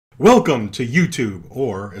Welcome to YouTube,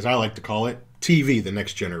 or as I like to call it, TV, the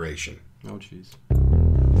next generation. Oh, jeez.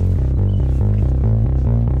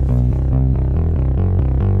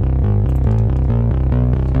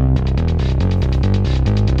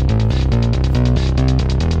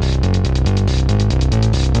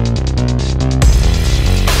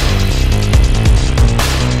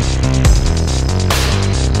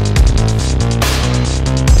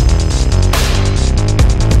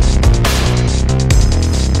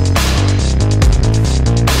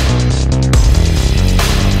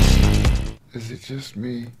 Is it just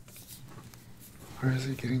me? Or is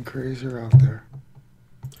it getting crazier out there?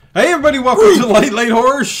 Hey, everybody, welcome to the Late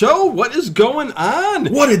Horror Show. What is going on?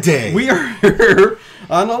 What a day! We are here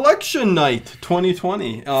on election night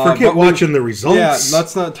 2020. Forget watching the results. Yeah,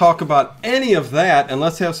 let's not talk about any of that, and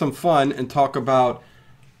let's have some fun and talk about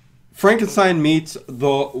Frankenstein meets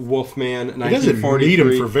the Wolfman, 1943. He doesn't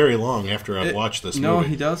meet him for very long after I've watched this movie. No,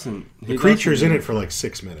 he doesn't. The creature's in it for like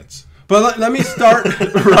 6 minutes. But let me start,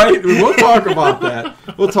 right? We'll talk about that.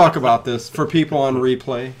 We'll talk about this for people on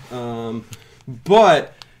replay.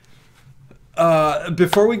 But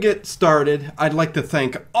before we get started, I'd like to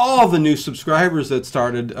thank all the new subscribers that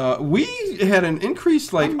started. We had an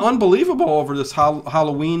increase, like, unbelievable over this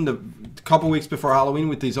Halloween, the couple weeks before Halloween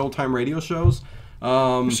with these old-time radio shows.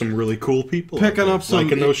 Some really cool people picking up some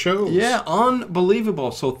liking those shows. Yeah,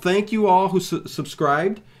 unbelievable. So thank you all who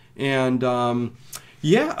subscribed. And...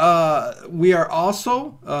 we are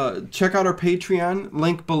also, check out our Patreon,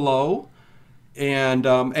 link below. And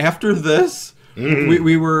after this,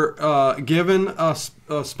 we were given a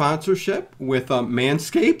sponsorship with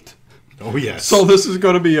Manscaped. Oh, yes. So this is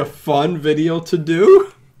going to be a fun video to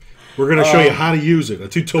do. We're going to show you how to use it, a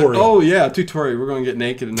tutorial. Oh, yeah, a tutorial. We're going to get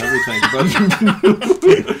naked and everything.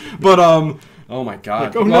 But oh, my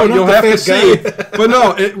God. Like, oh, no, you'll have to see. But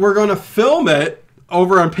no, we're going to film it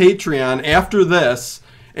over on Patreon after this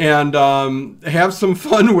and have some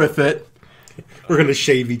fun with it. We're going to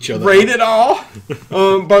shave each other. Rate it all.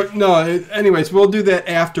 But no, anyways, we'll do that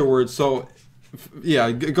afterwards. So, yeah,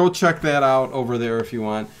 go check that out over there if you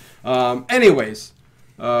want. Anyways,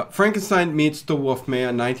 Frankenstein meets the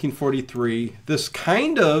Wolfman, 1943. This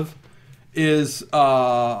kind of is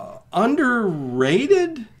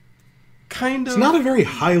underrated. Kind of. It's not a very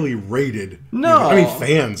highly rated. No. I mean,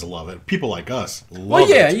 fans love it. People like us love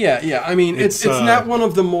it. Well, yeah. I mean, it's not one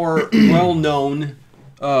of the more well-known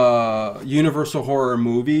Universal horror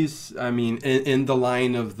movies. I mean, in the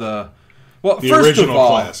line of the first original of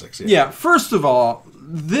all, classics. Yeah, first of all,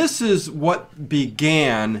 this is what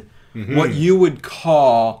began what you would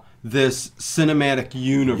call this cinematic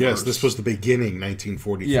universe. Yes, this was the beginning,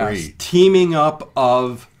 1943. Yes, teaming up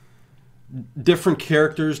of different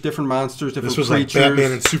characters, different monsters, different creatures. This was like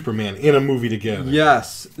Batman and Superman in a movie together.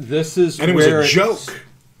 Yes, this is and it was a joke.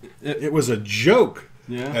 It was a joke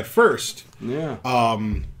at first. Yeah.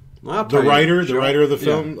 The writer of the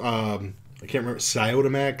film, I can't remember,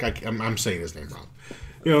 Siodamak. I'm saying his name wrong.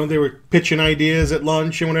 You know, they were pitching ideas at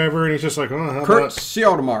lunch and whatever, and he's just like, how Kurt about...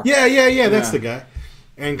 Siodamak. Yeah, that's the guy.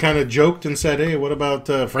 And kind of joked and said, hey, what about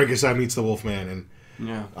Frankenstein meets the Wolfman? And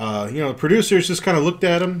the producers just kind of looked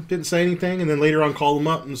at him, didn't say anything, and then later on called him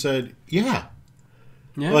up and said, yeah.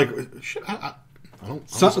 Like, I don't,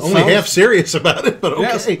 I'm only half serious about it, but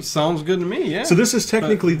okay. Yeah, sounds good to me, yeah. So this is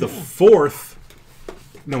technically the fourth...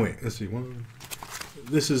 No, wait, let's see.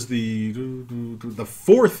 This is the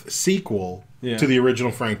fourth sequel to the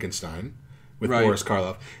original Frankenstein with Boris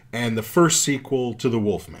Karloff, and the first sequel to the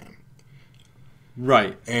Wolfman.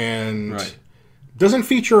 Right. And doesn't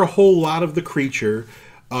feature a whole lot of the creature.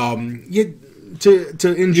 To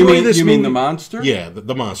enjoy this movie... You mean the monster? Yeah,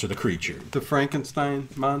 the monster, the creature. The Frankenstein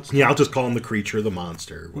monster? Yeah, I'll just call him the creature, the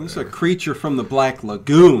monster. Well, it's a creature from the Black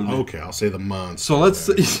Lagoon. Okay, I'll say the monster. So let's...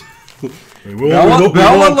 Bela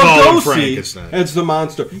Lugosi, it's the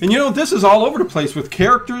monster. And you know, this is all over the place with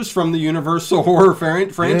characters from the Universal horror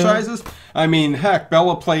franchises. Yeah. I mean, heck,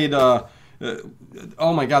 Bela played...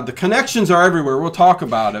 oh my God, the connections are everywhere. We'll talk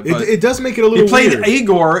about it. But it does make it a little weird. He played weird.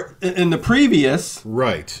 Igor in the previous.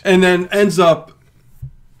 Right. And then ends up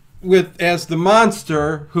as the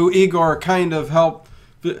monster who Igor kind of helped.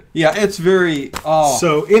 Yeah, it's very...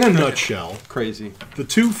 so, in a nutshell... Crazy. The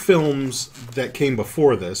two films that came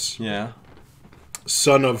before this... Yeah.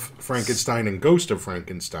 Son of Frankenstein and Ghost of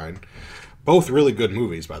Frankenstein... Both really good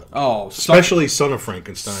movies, by the way. Oh, especially Son of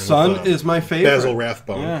Frankenstein. Son is my favorite. Basil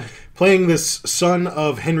Rathbone, playing this son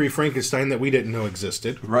of Henry Frankenstein that we didn't know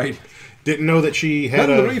existed. Right. Didn't know that she had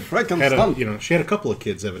she had a couple of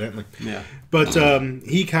kids evidently. Yeah. But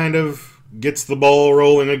he kind of gets the ball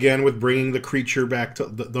rolling again with bringing the creature back to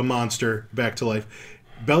the monster back to life.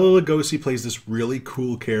 Bela Lugosi plays this really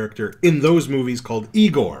cool character in those movies called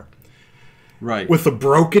Igor. Right. With a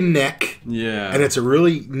broken neck. Yeah. And it's a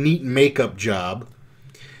really neat makeup job.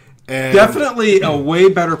 And definitely a way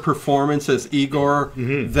better performance as Igor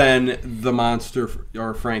than the monster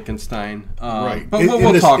or Frankenstein. Right. But we'll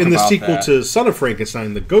talk about that. In the sequel to Son of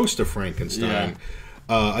Frankenstein, The Ghost of Frankenstein,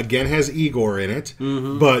 again has Igor in it.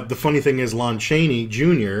 But the funny thing is Lon Chaney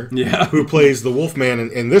Jr., who plays the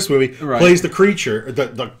Wolfman in this movie, plays the creature,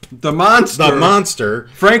 the monster,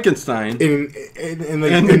 Frankenstein, and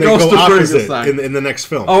the they Ghost go of opposite Frankenstein in the next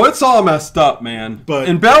film. Oh, it's all messed up, man.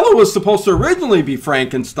 And Bela was supposed to originally be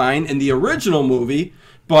Frankenstein in the original movie,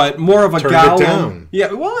 but more of a Gollum. It down.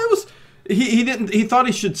 Yeah, well, it was he didn't. He thought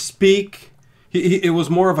he should speak. It was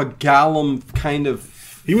more of a Gollum kind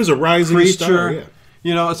of. He was a rising creature. Star. Yeah.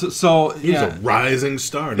 You know, so he's a rising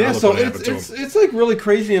star. Now so it's like really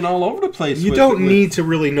crazy and all over the place. You don't need to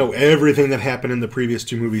really know everything that happened in the previous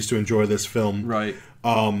two movies to enjoy this film. Right.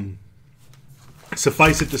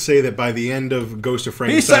 Suffice it to say that by the end of Ghost of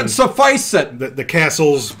Frankenstein... He said suffice it! The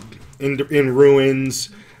castle's in ruins.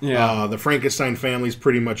 Yeah. The Frankenstein family's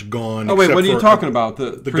pretty much gone. Oh, wait, what are you talking about?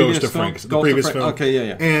 The Ghost of Frankenstein. The previous film. Okay,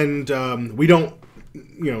 yeah. And we don't...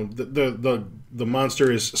 You know, the monster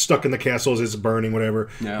is stuck in the castle as it's burning, whatever.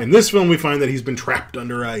 Yeah. In this film, we find that he's been trapped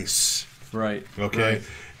under ice. Right. Okay. Right.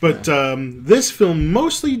 But this film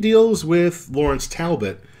mostly deals with Lawrence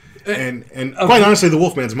Talbot. And quite honestly, The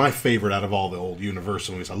Wolfman's my favorite out of all the old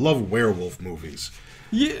Universal movies. I love werewolf movies.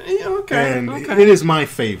 Yeah, okay. And it is my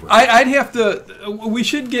favorite. I'd have to... We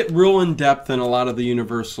should get real in-depth in a lot of the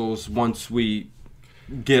Universals once we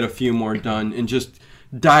get a few more done and just...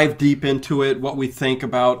 dive deep into it, what we think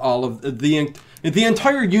about all of the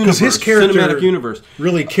entire universe, his character cinematic universe,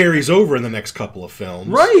 really carries over in the next couple of films,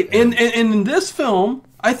 right? And in this film,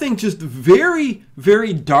 I think just very,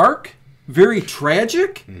 very dark, very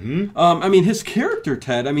tragic. I mean, his character,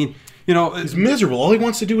 Ted. I mean, you know, he's miserable. All he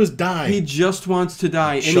wants to do is die. He just wants to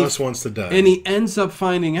die. Wants to die, and he ends up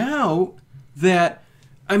finding out that,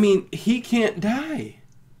 I mean, he can't die.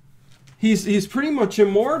 He's pretty much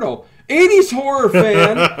immortal. 80s horror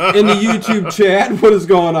fan in the YouTube chat. What is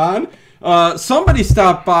going on? Somebody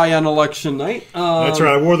stopped by on election night. That's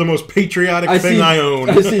right. I wore the most patriotic thing I own.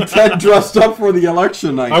 I see Ted dressed up for the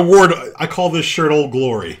election night. I call this shirt Old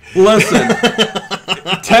Glory. Listen,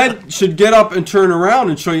 Ted should get up and turn around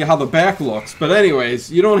and show you how the back looks. But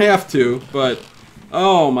anyways, you don't have to. But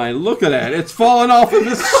oh my, look at that! It's falling off of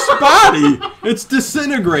his body. It's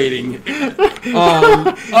disintegrating.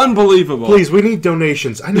 Unbelievable. Please, we need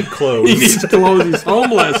donations. I need clothes. He needs clothes. He's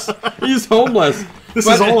homeless. He's homeless. This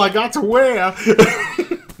is all I got to wear.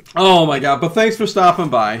 Oh my God! But thanks for stopping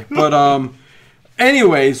by. But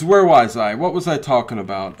anyways, where was I? What was I talking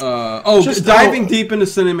about? Diving deep into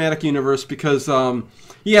cinematic universe because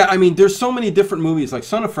yeah, I mean, there's so many different movies. Like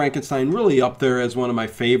Son of Frankenstein, really up there as one of my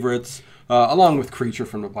favorites. Along with Creature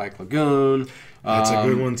from the Black Lagoon. That's a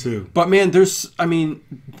good one, too. But, man,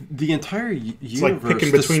 the entire universe. It's like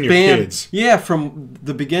picking between your kids. Yeah, from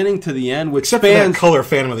the beginning to the end, which Except spans... for that color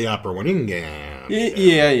Phantom of the Opera one.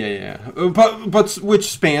 Yeah. But which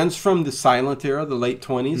spans from the silent era, the late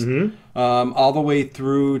 20s, all the way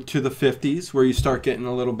through to the 50s, where you start getting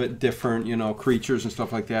a little bit different, you know, creatures and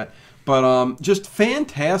stuff like that. But just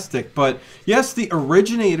fantastic. But yes, the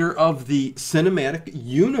originator of the cinematic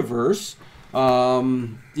universe,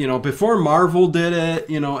 you know, before Marvel did it,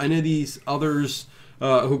 you know, any of these others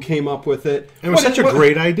who came up with it. It was such a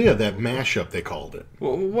great idea, that mashup, they called it.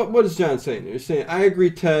 Well, what is John saying? You're saying, I agree,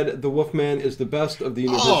 Ted, the Wolfman is the best of the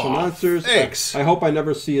Universal monsters. Thanks. I hope I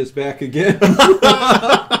never see his back again.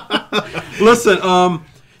 Listen,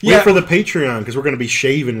 Wait for the Patreon, because we're going to be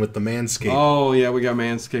shaving with the Manscaped. Oh, yeah, we got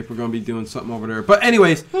Manscaped. We're going to be doing something over there. But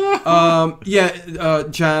anyways, John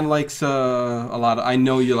likes a lot of... I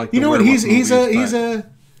know you like the werewolf movies,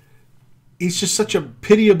 he's just such a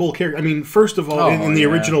pitiable character. I mean, first of all, in the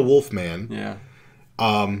original Wolfman, you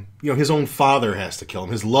know, his own father has to kill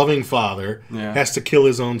him. His loving father has to kill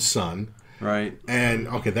his own son. Right. And,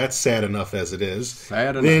 okay, that's sad enough as it is.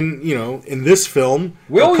 Sad enough. Then, you know, in this film...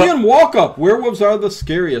 William Walkup, Werewolves Are the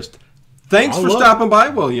Scariest. Thanks for stopping by,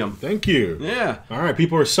 William. Thank you. Yeah. All right,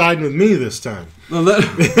 people are siding with me this time.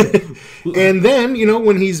 And then, you know,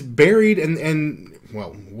 when he's buried and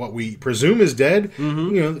well, what we presume is dead,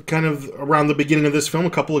 you know, kind of around the beginning of this film, a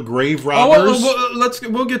couple of grave robbers.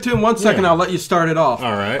 We'll get to it in 1 second. I'll let you start it off.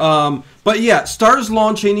 All right. But yeah, stars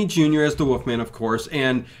Lon Chaney Jr. as the Wolfman, of course,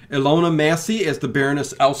 and Ilona Massey as the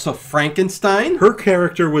Baroness Elsa Frankenstein. Her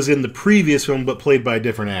character was in the previous film, but played by a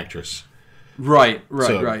different actress. Right.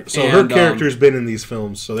 So her character's been in these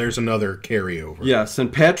films, so there's another carryover. Yes,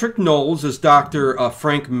 and Patrick Knowles is Dr.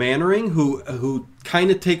 Frank Mannering, who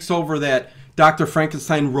kind of takes over that Dr.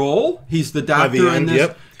 Frankenstein role. He's the doctor in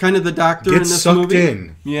this, kind of the doctor in this movie. Gets sucked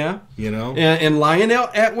in. Yeah. And Lionel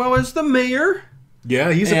Atwell is the mayor.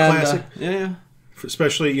 Yeah, he's a classic. Yeah.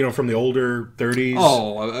 Especially, from the older 30s.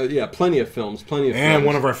 Oh, yeah, plenty of films. And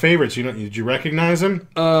one of our favorites, did you recognize him?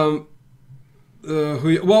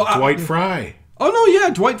 Dwight Fry. Oh no, yeah,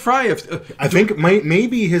 Dwight Fry. I think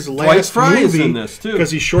maybe his last Dwight Fry movie is in this too, because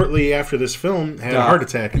he shortly after this film had a heart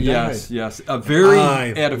attack and died. Yes, at a very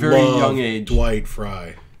young age. Dwight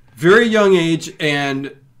Fry, very young age,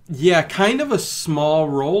 and kind of a small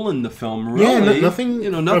role in the film. Really, nothing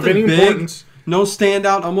of any big, importance. No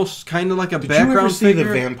standout, almost kind of like a background figure. Did you ever see The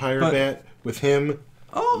Vampire Bat with him,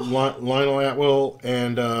 Lionel Atwell,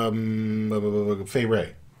 and Fay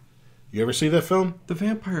Wray? You ever see that film? The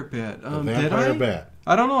Vampire Bat. Vampire Bat.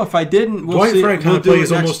 I don't know if I didn't. Dwight Fry kind of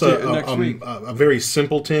plays almost a very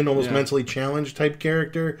simpleton, almost mentally challenged type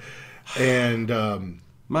character, and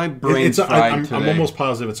my brain's fried today. I'm almost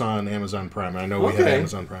positive it's on Amazon Prime. I know we have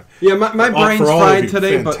Amazon Prime. Yeah, my brain's fried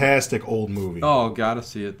today. Fantastic old movie. Oh, gotta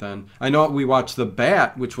see it then. I know we watched The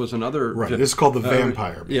Bat, which was another. Right. This is called The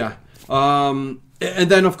Vampire Bat. Yeah.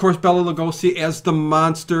 And then, of course, Bela Lugosi as the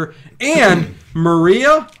monster, and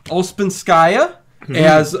Maria Ospinskaya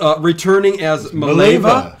as returning as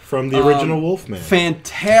Mileva from the original Wolfman.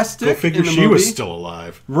 Fantastic. Go figure she was still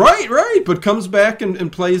alive. Right. But comes back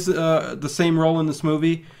and plays the same role in this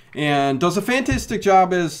movie and does a fantastic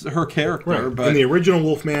job as her character. Right. But in the original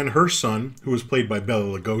Wolfman, her son, who was played by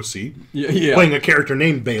Bela Lugosi, yeah. playing a character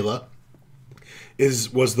named Bela,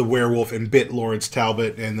 was the werewolf and bit Lawrence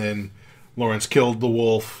Talbot, and then Lawrence killed the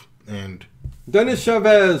wolf, and Dennis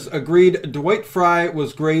Chavez agreed Dwight Fry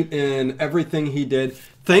was great in everything he did.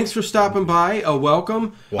 Thanks for stopping by.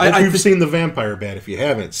 Welcome. Well, I hope you've seen The Vampire Bat. If you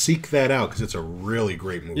haven't, seek that out because it's a really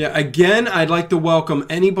great movie. Yeah, again, I'd like to welcome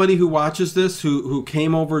anybody who watches this who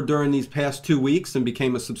came over during these past 2 weeks and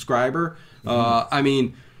became a subscriber.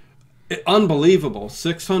 Unbelievable.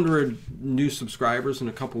 600 new subscribers in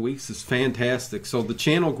a couple weeks is fantastic. So the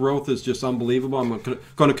channel growth is just unbelievable. I'm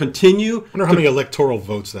going to continue. I wonder how many electoral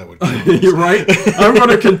votes that would give. You're right. I'm going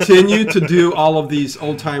to continue to do all of these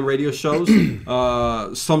old-time radio shows.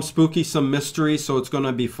 Some spooky, some mystery, so it's going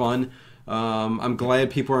to be fun. I'm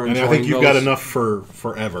glad people are enjoying those. And I think you've got enough for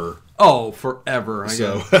forever. Oh, forever. He's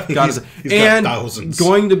got thousands.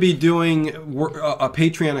 Going to be doing a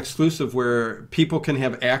Patreon exclusive where people can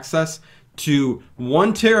have access to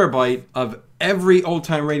 1 terabyte of every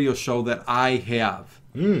old-time radio show that I have.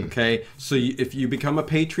 Okay? So if you become a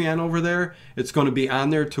Patreon over there, it's going to be on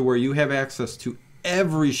there to where you have access to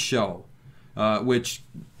every show, which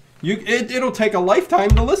it'll take a lifetime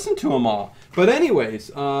to listen to them all. But anyways,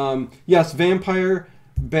 yes, Vampire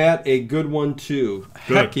Bat, a good one too.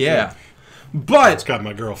 Heck yeah. But it's got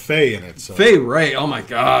my girl Faye in it. So. Fay Wray, oh my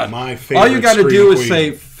God. My favorite. All you got to do is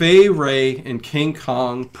say Fay Wray and King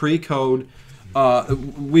Kong pre-code.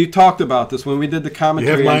 We talked about this when we did the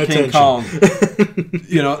commentary on King Kong.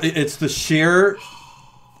 It's the sheer.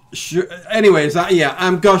 Anyways,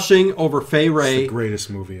 I'm gushing over Fay Wray. It's the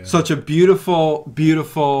greatest movie ever. Such a beautiful,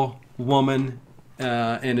 beautiful woman.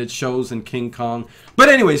 And it shows in King Kong. But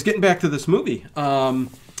anyways, getting back to this movie. I'll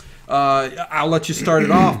let you start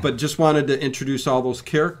it off, but just wanted to introduce all those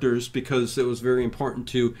characters because it was very important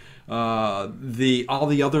to all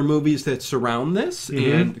the other movies that surround this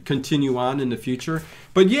and continue on in the future.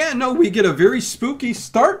 But we get a very spooky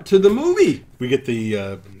start to the movie. We get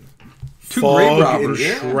the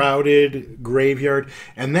fog-enshrouded graveyard,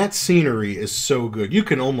 and that scenery is so good. You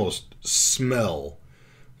can almost smell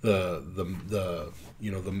the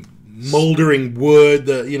moldering wood,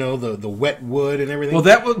 the wet wood and everything.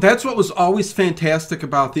 Well, that's what was always fantastic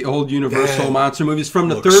about the old Universal monster movies from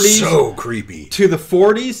the 30s. So creepy. To the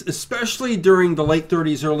 40s, especially during the late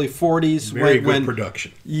 30s, early 40s. Very good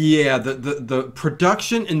production. Yeah, the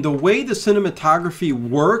production and the way the cinematography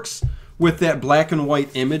works with that black and white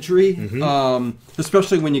imagery,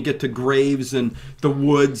 especially when you get to graves and the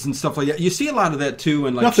woods and stuff like that. You see a lot of that too.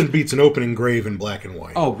 And nothing beats an opening grave in black and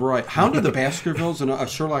white. Oh, right. Hound of the Baskervilles, a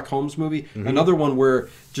Sherlock Holmes movie. Another one where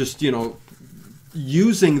just,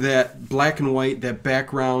 using that black and white, that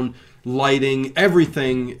background lighting,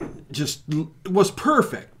 everything just was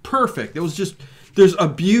perfect. Perfect. It was just... There's a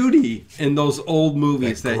beauty in those old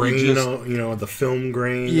movies that grain, you just... the film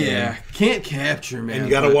grain. Yeah, can't capture, man. And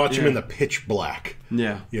you got to watch them in the pitch black.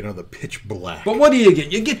 Yeah. The pitch black. But what do you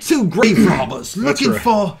get? You get 2 grave robbers looking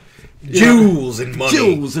for Jewels and money.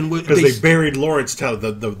 Jewels and because they buried Lawrence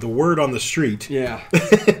Talbot. The word on the street. Yeah.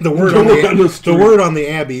 the word on the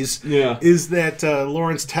Abbeys. Yeah. Is that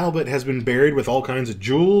Lawrence Talbot has been buried with all kinds of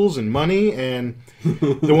jewels and money, and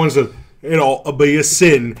the ones that it'll be a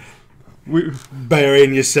sin.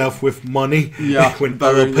 Burying yourself with money, when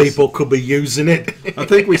other people could be using it. I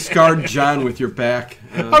think we scarred John with your back.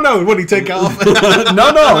 Oh no! What did he take off?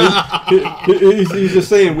 No. He's just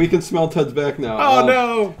saying we can smell Ted's back now. Oh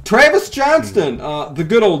no! Travis Johnston, the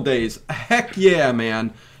good old days. Heck yeah,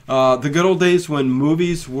 man! The good old days when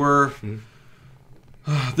movies were.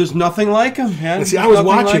 There's nothing like them, man. See, I was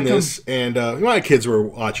watching this, and my kids were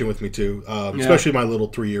watching with me too. Especially my little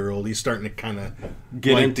 3-year-old. He's starting to kind of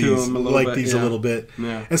get like into them a little bit.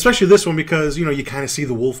 Yeah. And especially this one because you kind of see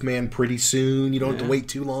the Wolfman pretty soon. You don't have to wait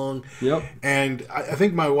too long. Yep. And I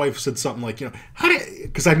think my wife said something like,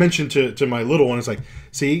 because I mentioned to my little one, it's like,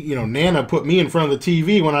 see, Nana put me in front of the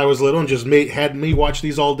TV when I was little and just had me watch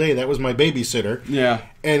these all day. That was my babysitter. Yeah.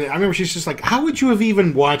 And I remember she's just like, how would you have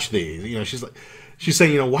even watched these? She's like. She's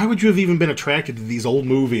saying, why would you have even been attracted to these old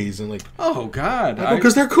movies? And like, oh God,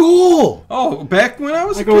 because they're cool. Oh, back when I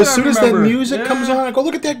was a kid, as soon as that music yeah. comes on, I go,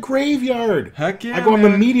 look at that graveyard. Heck yeah, I'm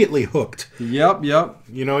immediately hooked. Yep.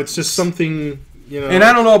 It's just something, And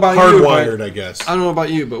I don't know about hardwired, I guess. I don't know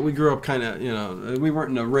about you, but we grew up kind of, we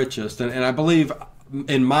weren't the richest, and I believe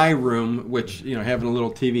in my room, which having a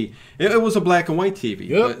little TV, it was a black and white TV.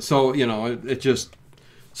 Yep. So it just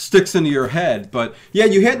sticks into your head. But yeah,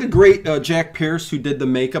 you had the great Jack Pierce who did the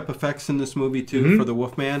makeup effects in this movie too for the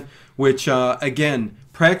Wolfman, which again,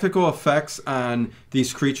 practical effects on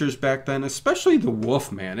these creatures back then, especially the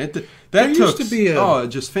Wolfman. That used to be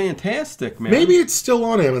just fantastic, man. Maybe it's still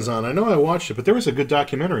on Amazon. I know I watched it, but there was a good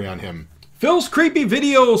documentary on him. Phil's Creepy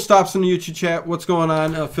Video stops in the YouTube chat. What's going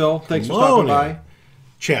on, Phil? Thanks for stopping by.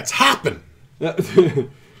 Chat's hopping.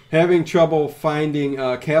 Having trouble finding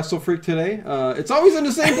Castle Freak today. It's always in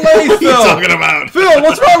the same place, Phil. What are you talking about? Phil,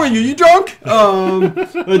 what's wrong with you? You drunk?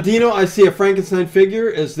 Dino, I see a Frankenstein figure.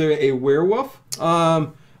 Is there a werewolf?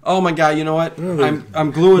 Oh my God! You know what?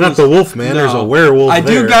 I'm gluing. Not the Wolfman. No. There's a werewolf. I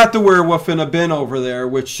do got the werewolf in a bin over there,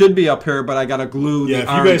 which should be up here, but I got to glue the arm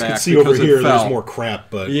back. Yeah, if you guys can see over here, there's more crap.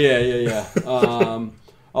 But yeah.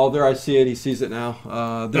 Oh, there I see it. He sees it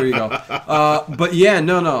now. There you go. But yeah,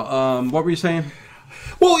 no. What were you saying?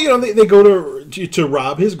 Well, they go to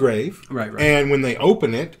rob his grave. Right. And when they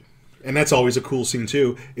open it, and that's always a cool scene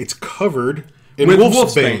too, it's covered in with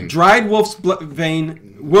wolf's bane. Dried wolf's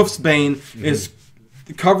bane. Wolf's bane is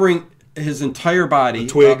covering his entire body.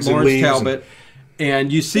 The twigs and Lawrence leaves. Talbot.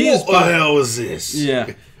 And you see his body. What the hell is this?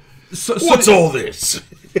 Yeah. What's all this?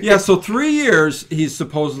 Yeah, so 3 years he's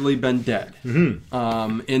supposedly been dead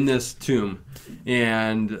in this tomb.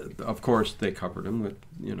 And, of course, they covered him with,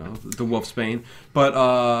 the wolf's bane.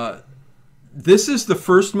 But this is the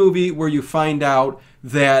first movie where you find out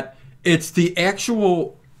that it's the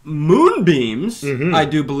actual moonbeams, I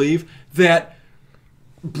do believe, that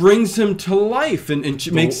brings him to life and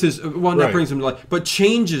makes his... Well, not brings him to life, but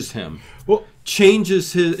changes him. Well,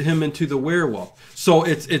 changes him into the werewolf. So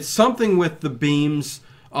it's something with the beams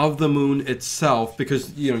of the moon itself,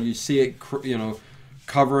 because you see it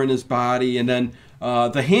covering his body, and then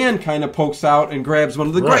the hand kind of pokes out and grabs one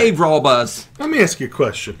of the grave robbers. Let me ask you a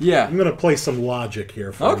question. Yeah, I'm going to play some logic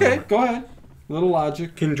here for a moment. Go ahead. A little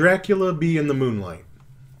logic. Can Dracula be in the moonlight?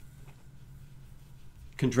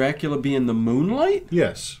 Can Dracula be in the moonlight?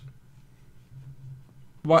 Yes.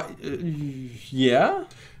 What? Yeah.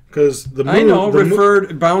 Because the moon, I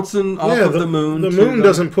know, bouncing off of the moon. The moon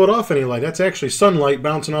doesn't put off any light. That's actually sunlight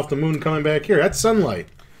bouncing off the moon coming back here. That's sunlight.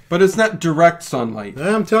 But it's not direct sunlight.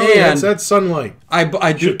 I'm telling you, that's sunlight. I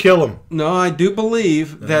do should kill him. No, I do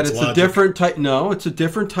believe that it's logic. A different type. No, it's a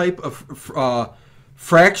different type of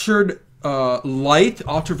fractured light,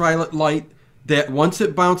 ultraviolet light, that once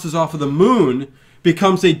it bounces off of the moon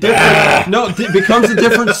becomes a different becomes a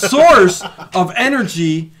different source of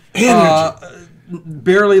energy.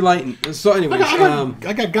 Barely lightened. So anyway,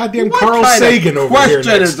 I got goddamn Carl Sagan over here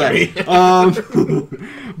next to me.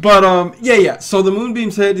 But yeah. So the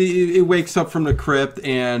moonbeam's head, it wakes up from the crypt,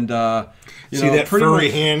 and see that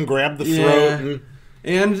furry hand grab the throat,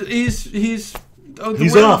 and he's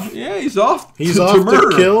off. Yeah, he's off. He's off to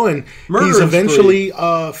kill, and he's eventually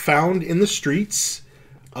found in the streets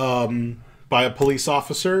by a police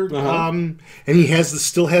officer, and he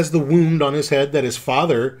still has the wound on his head that his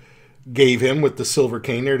father gave him with the silver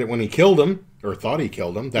cane there, that when he killed him, or thought he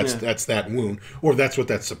killed him, that's that wound, or that's what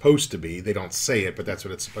that's supposed to be. They don't say it, but that's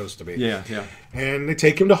what it's supposed to be. Yeah. And they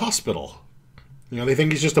take him to hospital. They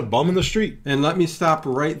think he's just a bum in the street. And let me stop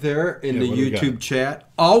right there in the YouTube chat.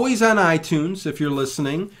 Always on iTunes, if you're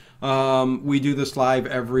listening. We do this live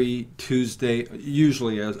every Tuesday,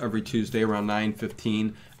 usually every Tuesday around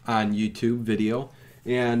 9:15 on YouTube video.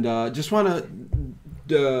 And just want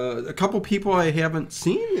to, a couple people I haven't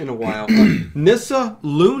seen in a while. Nissa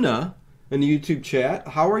Luna in the YouTube chat.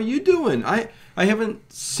 How are you doing? I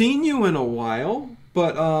haven't seen you in a while,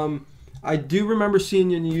 but I do remember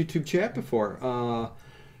seeing you in the YouTube chat before.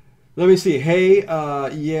 Let me see. Hey,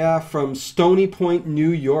 yeah, from Stony Point,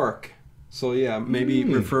 New York. So, yeah, maybe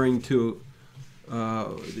referring to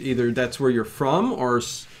either that's where you're from or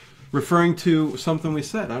referring to something we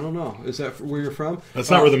said. I don't know. Is that where you're from? That's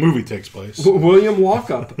not where the movie takes place. William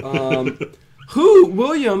Walkup.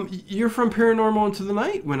 William, you're from Paranormal Into the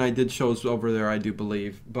Night when I did shows over there, I do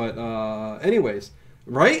believe. But anyways,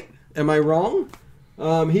 right? Am I wrong?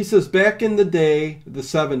 He says, back in the day, the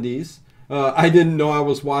 70s, I didn't know I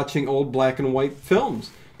was watching old black and white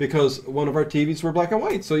films because one of our TVs were black and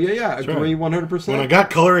white. So, yeah, agree 100%. When I got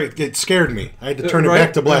color, it scared me. I had to turn it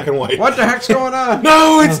back to black and white. What the heck's going on?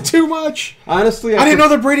 No, it's too much. Honestly, I didn't know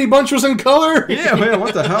the Brady Bunch was in color. Yeah, man,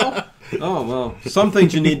 what the hell? Oh, well, some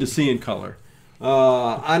things you need to see in color.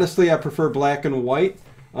 Honestly, I prefer black and white.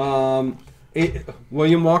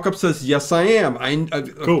 William Walkup says, yes, I am.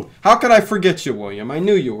 Cool. How could I forget you, William? I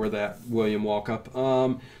knew you were that, William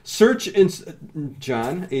Walkup.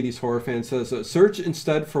 John, 80s horror fan, says, search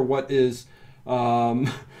instead for what is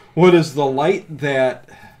the light that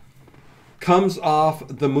comes off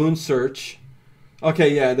the moon search.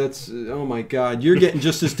 Okay, yeah, that's, oh my God, you're getting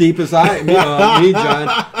just as deep as me,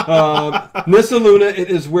 John. Nissa Luna, it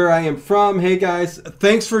is where I am from. Hey, guys,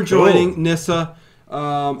 thanks for joining, Nissa.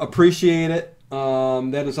 Appreciate it.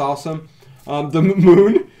 That is awesome. The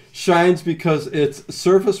moon shines because its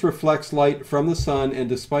surface reflects light from the sun, and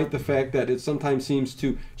despite the fact that it sometimes seems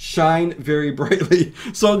to shine very brightly.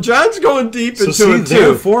 So John's going deep into it, too.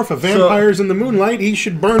 Therefore, if a vampire's in the moonlight, he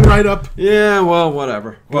should burn right up. Yeah, well,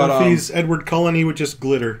 whatever. But if he's Edward Cullen, he would just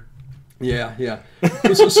glitter. Yeah.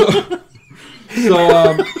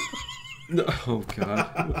 Oh,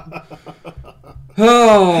 God.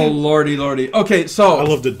 Oh, lordy. Okay, so... I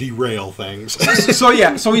love to derail things.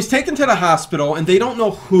 So he's taken to the hospital, and they don't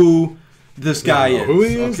know who this guy is. Who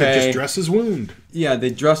he is, okay? They just dress his wound. Yeah, they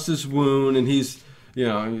dress his wound, and he's,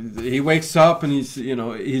 he wakes up, and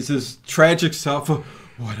he's his tragic self.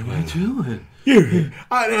 What am I doing?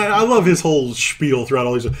 I love his whole spiel throughout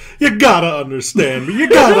all these. You gotta understand me. You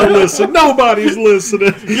gotta listen. Nobody's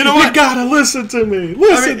listening. You know what? You gotta listen to me.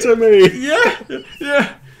 Listen to me. Yeah.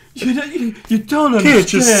 You don't understand.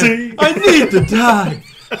 Can't you see? I need to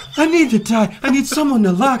die. I need someone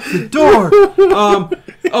to lock the door.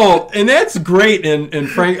 And that's great in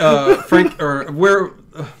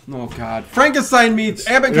Frankenstein meets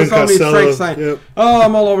Abbott and Costello meets Frankenstein. Yep. Oh,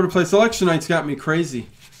 I'm all over the place. Election night's got me crazy.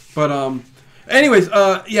 But anyways,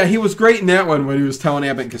 he was great in that one when he was telling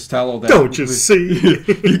Abbott and Costello that. Don't you see?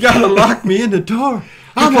 You gotta lock me in the door.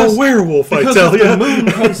 I'm a werewolf, I tell you. If the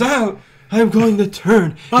moon comes out, I'm going to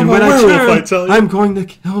turn. I'm a werewolf, I tell you. I'm going to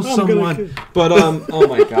kill someone. But oh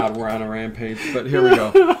my God, we're on a rampage. But here we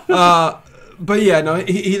go. But yeah, no,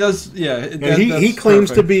 he does. Yeah, he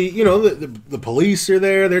claims to be. The police are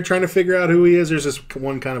there. They're trying to figure out who he is. There's this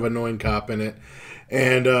one kind of annoying cop in it,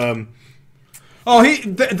 and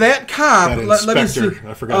that cop. That let me see.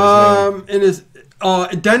 I forgot his name. And his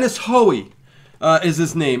Dennis Hoey is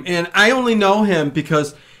his name, and I only know him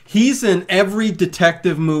because he's in every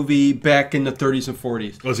detective movie back in the 30s and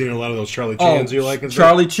 40s. Was he in a lot of those Charlie Chans you like?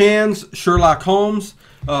 Charlie Chan's, Sherlock Holmes.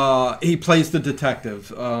 He plays the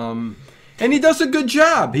detective. And he does a good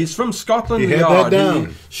job. He's from Scotland Yard. That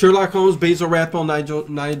down. Sherlock Holmes, Basil Rathbone, Nigel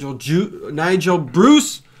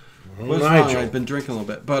Bruce. What's wrong? I've been drinking a little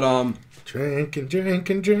bit. But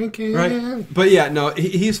drinking. Right. But yeah, no,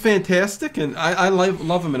 he's fantastic, and I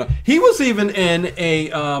love him. He was even in a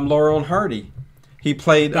Laurel and Hardy. He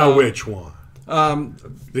played. Which one?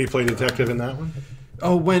 Did he play detective in that one?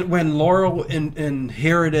 Oh, when Laurel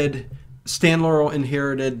Stan Laurel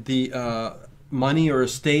inherited the money or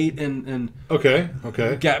estate and okay,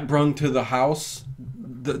 got brung to the house,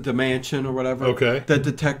 the mansion or whatever. Okay, the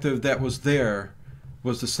detective that was there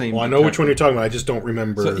was the same. Well, I know which one you're talking about. I just don't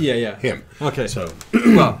remember. Him. Okay, so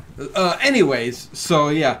well, anyways, so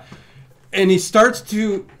yeah, and he starts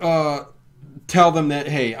to tell them that,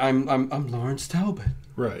 hey, I'm Lawrence Talbot.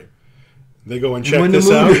 Right. They go and check this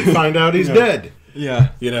out and find out he's dead. Yeah.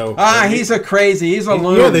 He's a crazy. He's a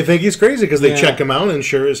loon. Yeah, they think he's crazy because they check him out, and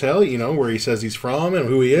sure as hell, where he says he's from and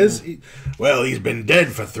who he is. He's been dead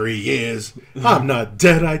for 3 years. I'm not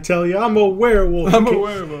dead, I tell you. I'm a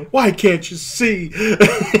werewolf. Why can't you see?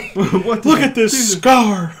 Look at this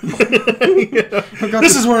scar.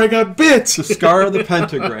 This is where I got bit. The scar of the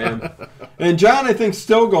pentagram. And John, I think,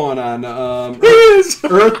 still going on.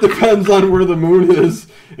 Earth depends on where the moon is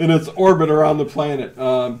in its orbit around the planet.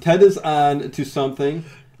 Ted is on to something.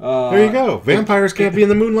 There you go. Vampires can't be in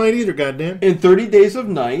the moonlight either, goddamn. In 30 Days of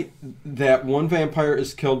Night, that one vampire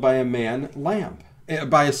is killed by a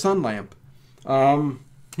by a sun lamp.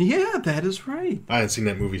 Yeah, that is right. I hadn't seen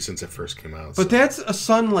that movie since it first came out. But that's a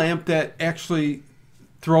sun lamp that actually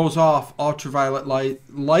throws off ultraviolet light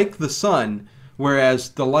like the sun,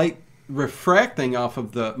 whereas the light refracting off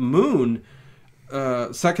of the moon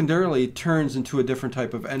secondarily turns into a different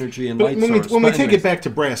type of energy and light source. When we take it back to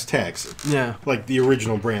brass tacks, yeah, like the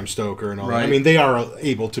original Bram Stoker and all right. that, I mean, they are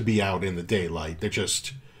able to be out in the daylight. They're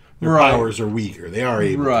just... Their powers are weaker. They are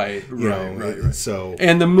able. Right. So,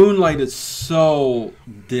 and the moonlight is so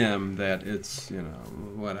dim that it's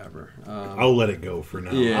whatever. I'll let it go for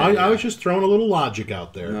now. Yeah, I was just throwing a little logic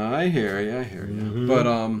out there. No, I hear you.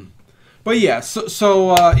 Mm-hmm. But yeah.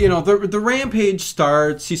 So the rampage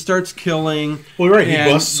starts. He starts killing. Well, right. He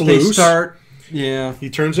busts loose. Yeah.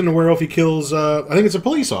 He turns into a werewolf. He kills. I think it's a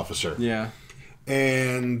police officer. Yeah.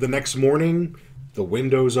 And the next morning, the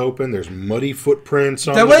window's open. There's muddy footprints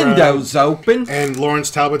on the ground. The window's open. And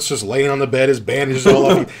Lawrence Talbot's just laying on the bed. His bandages all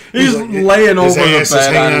up. He's laying over the bed. His ass is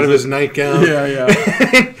hanging out of his nightgown. Yeah.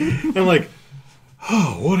 I'm like,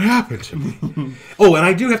 oh, what happened to me? Oh, and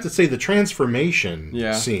I do have to say the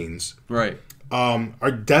transformation scenes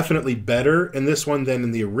are definitely better in this one than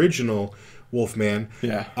in the original Wolfman.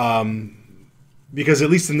 Yeah. Because at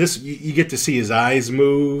least in this, you get to see his eyes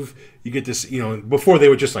move. You get to see, before they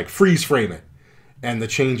would just like freeze frame it. And the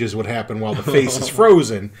changes would happen while the face is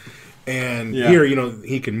frozen. And here,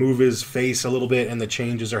 he can move his face a little bit, and the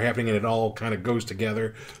changes are happening, and it all kind of goes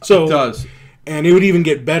together. So it does. And it would even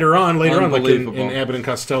get better on later on, like in Abbott and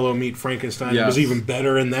Costello Meet Frankenstein. Yes. It was even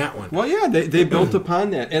better in that one. Well, yeah, they built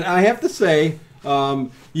upon that. And I have to say,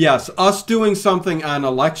 yes, us doing something on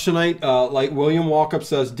election night, like William Walkup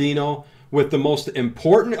says, Dino, with the most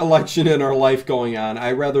important election in our life going on,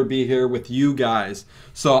 I'd rather be here with you guys.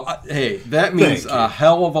 So, hey, that means a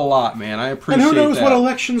hell of a lot, man. I appreciate that. And who knows what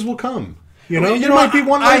elections will come? There might be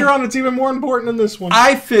one later on that's even more important than this one.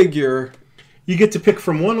 I figure... You get to pick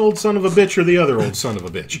from one old son of a bitch or the other old son of a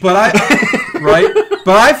bitch. But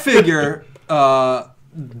I figure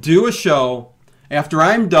do a show. After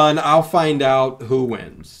I'm done, I'll find out who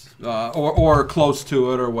wins. Or close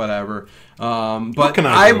to it or whatever. But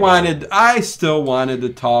I still wanted to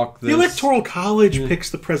talk this. The Electoral College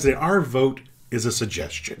picks the president. Our vote is a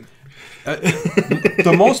suggestion.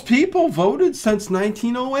 The most people voted since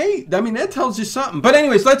 1908. I mean, that tells you something. But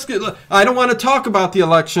anyways, I don't want to talk about the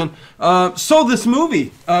election. So this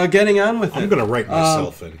movie, getting on with it. I'm going to write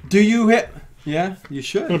myself in. Do you hit... Yeah, you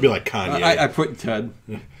should. I'm going to be like Kanye. I put Ted.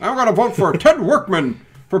 I'm going to vote for Ted Workman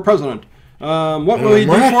for president. What will he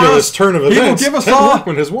do for us? Turn of events. He will give us Ted all.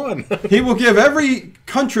 Workman has won. He will give every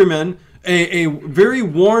countryman a very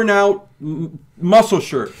worn out muscle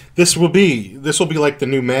shirt. This will be like the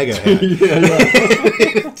new MAGA hat.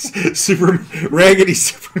 Yeah. Super raggedy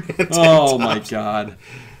Superman. Oh my God!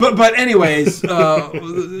 But anyways,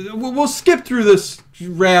 we'll skip through this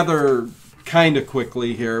rather kind of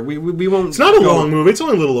quickly here. We won't. It's not a long movie. It's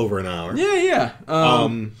only a little over an hour. Yeah.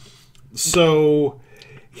 So.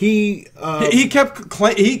 He kept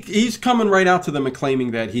he's coming right out to them and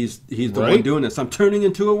claiming that he's the one doing this. I'm turning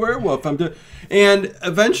into a werewolf. And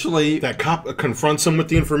eventually that cop confronts him with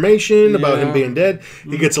the information about him being dead.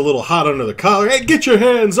 He gets a little hot under the collar. Hey, get your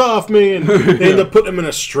hands off me! And they end up putting him in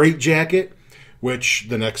a straitjacket. Which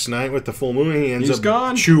the next night with the full moon, he ends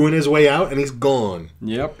up chewing his way out, and he's gone.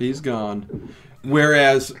 Yep, he's gone.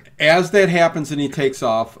 Whereas, as that happens and he takes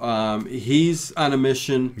off, he's on a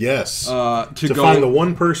mission. Yes. To go, find the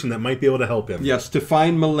one person that might be able to help him. Yes, to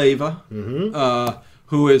find Maleva,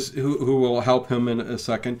 who will help him in a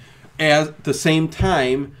second. At the same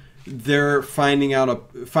time, they're finding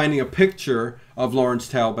a picture of Lawrence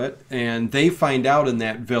Talbot, and they find out in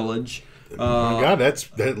that village. Oh my God,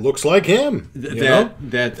 that looks like him.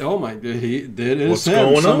 Oh my, that is what's him.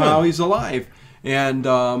 Going Somehow on? He's alive, and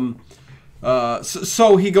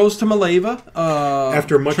so he goes to Maleva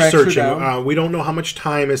after much searching. We don't know how much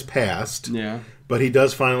time has passed. Yeah, but he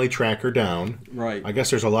does finally track her down. Right. I guess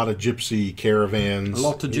there's a lot of gypsy caravans. A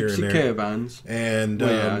lot of gypsy caravans, and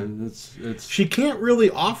it's she can't really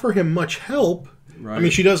offer him much help. Right. I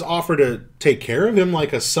mean, she does offer to take care of him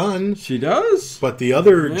like a son. She does. But the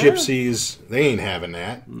other gypsies, they ain't having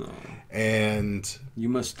that. No. And you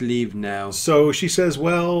must leave now. So she says,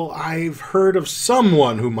 well, I've heard of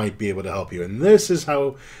someone who might be able to help you. And this is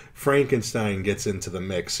how Frankenstein gets into the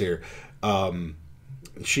mix here.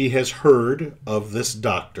 She has heard of this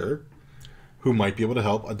doctor who might be able to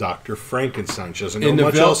help, a Dr. Frankenstein. She doesn't know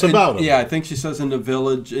much else about him. Yeah, I think she says in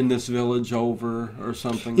this village over or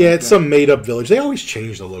something. Yeah, like it's that. some made-up village. They always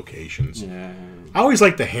change the locations. Yeah. I always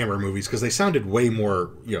like the Hammer movies because they sounded way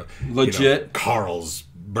more, legit.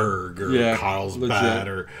 Carlsberg or Yeah, Carlsbad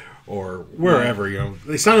or wherever,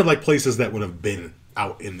 They sounded like places that would have been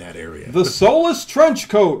out in that area. The Soulless Trench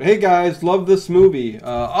Coat. Hey guys, love this movie.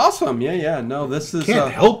 Awesome. Yeah. No, this is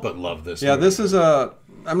can't help but love this. Yeah, movie. this is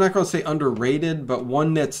I'm not going to say underrated, but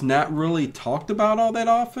one that's not really talked about all that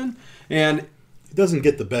often. And it doesn't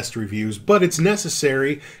get the best reviews, but it's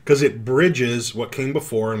necessary because it bridges what came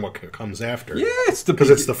before and what comes after. Yeah, it's the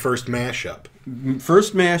first mashup.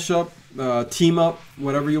 First mashup, team up,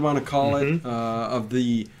 whatever you want to call it, of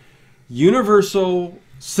the Universal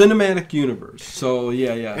Cinematic Universe. So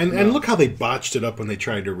yeah. And look how they botched it up when they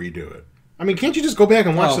tried to redo it. I mean, can't you just go back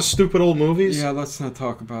and watch the stupid old movies? Yeah, let's not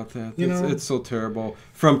talk about that. It's so terrible.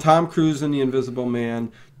 From Tom Cruise and The Invisible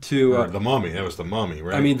Man to The Mummy. That was The Mummy,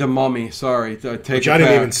 right? I mean, The Mummy. Sorry, which I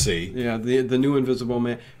didn't even see. Yeah, the new Invisible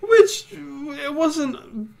Man, which it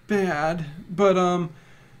wasn't bad, but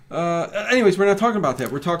anyways, we're not talking about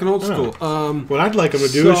that. We're talking old school. What I'd like them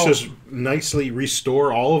to do is just nicely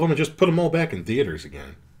restore all of them and just put them all back in theaters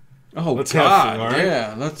again. Oh, let's God, have fun,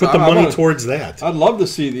 yeah. Let's put the money towards that. I'd love to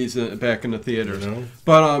see these back in the theaters.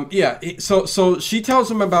 But, so she tells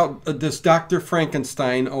him about this Dr.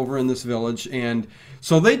 Frankenstein over in this village. And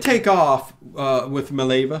so they take off with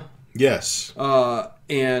Mileva. Yes.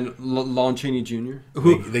 And Lon Chaney Jr.,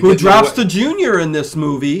 who drops the Jr. in this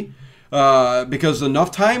movie because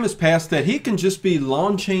enough time has passed that he can just be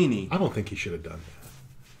Lon Chaney. I don't think he should have done that.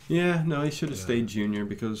 Yeah, no, he should have stayed Junior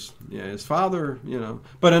because his father,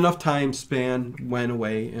 but enough time span went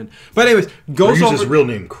away, but anyways, goes over his real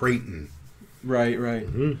name Creighton. Right.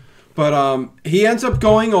 Mm-hmm. But he ends up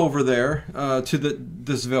going over there to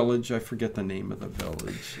this village. I forget the name of the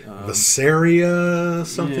village. Visaria,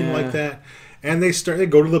 something like that. And they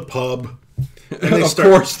go to the pub. And of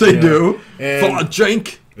course they do. And for a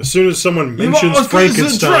drink. As soon as someone mentions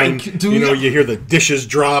Frankenstein, you hear the dishes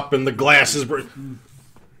drop and the glasses break.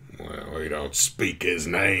 Well, we don't speak his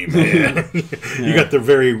name, man. You got the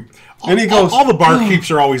very... And he goes... All the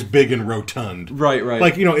barkeeps are always big and rotund. Right.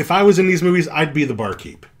 Like, if I was in these movies, I'd be the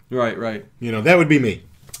barkeep. Right. That would be me.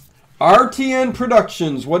 RTN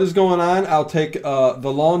Productions, what is going on? I'll take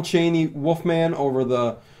the Lon Chaney Wolfman over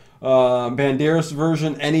the Banderas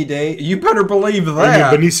version any day. You better believe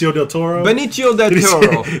that. Benicio del Toro? Benicio del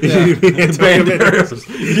Toro.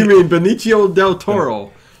 You mean Benicio del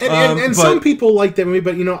Toro. And some people like that movie,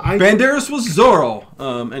 but Banderas was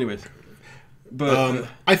Zorro. Anyways, but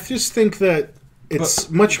I just think that it's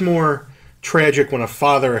much more tragic when a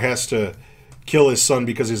father has to kill his son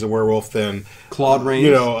because he's a werewolf than Claude Rains.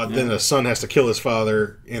 Then a son has to kill his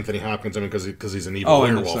father, Anthony Hopkins, because he's an evil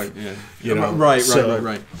werewolf.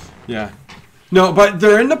 Right. Yeah. No, but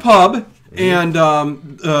they're in the pub, and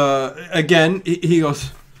again he goes.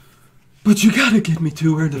 But you gotta get me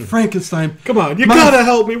to where the Frankenstein. Come on, you gotta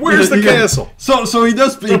help me. Where's the castle? So he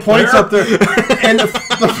does. He points up there, and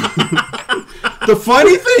the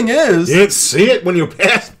funny thing is, you didn't see it when you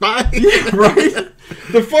passed by. Yeah, right.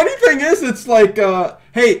 The funny thing is, it's like,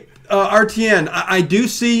 hey, RTN, I do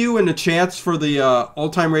see you in the chats for the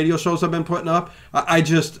old time radio shows I've been putting up.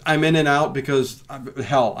 I'm in and out because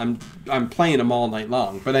I'm playing them all night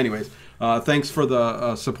long. But anyways, thanks for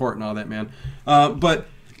the support and all that, man. But.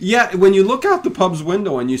 Yeah, when you look out the pub's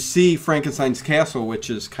window and you see Frankenstein's castle, which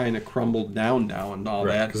is kind of crumbled down now and all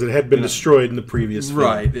that. Because it had been destroyed in the previous film.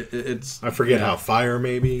 Right. It's. I forget how. Fire,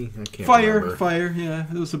 maybe? I can't remember. Fire, yeah.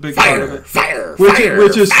 It was a big part of it. Fire! Oh,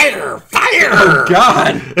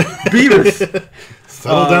 God. Beavis.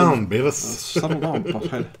 Settle down, Beavis. Settle down,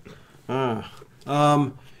 butthead.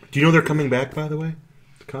 Do you know they're coming back, by the way?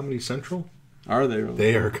 Comedy Central? Are they really?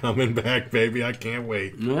 They are coming back, baby. I can't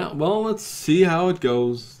wait. Yeah, well, let's see how it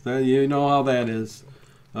goes. You know how that is.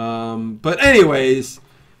 But anyways,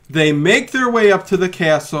 they make their way up to the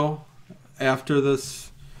castle after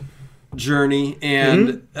this journey,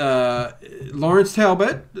 and Lawrence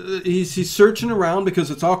Talbot, he's searching around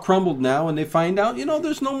because it's all crumbled now, and they find out,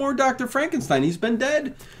 there's no more Dr. Frankenstein. He's been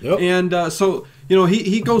dead. Yep. And so,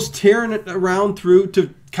 he goes tearing it around through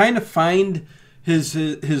to kind of find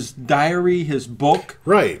his diary, his book.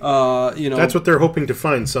 Right. That's what they're hoping to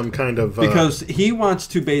find, some kind of because he wants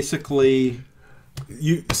to basically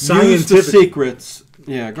use the secrets.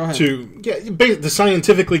 Yeah, go ahead. To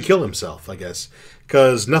scientifically kill himself, I guess,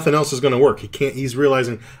 because nothing else is going to work. He's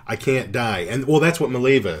realizing I can't die, and that's what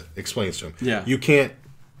Mileva explains to him. Yeah, you can't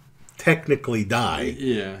technically die.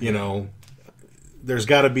 Yeah, there's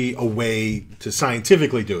got to be a way to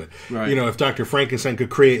scientifically do it. Right. If Dr. Frankenstein could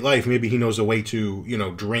create life, maybe he knows a way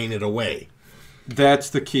to drain it away. That's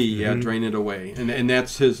the key. Yeah, drain it away, and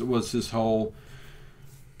that's his whole.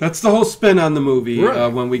 That's the whole spin on the movie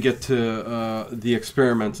when we get to the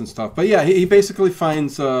experiments and stuff. But yeah, he basically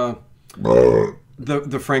finds the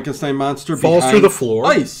Frankenstein monster falls through the floor.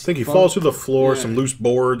 Ice. I think he falls through the floor, some loose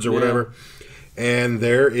boards or whatever. And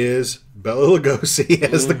there is Bela Lugosi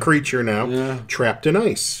as the creature now, trapped in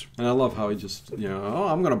ice. And I love how he just,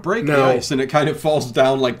 I'm going to break the ice, and it kind of falls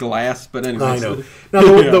down like glass. But anyway, I know.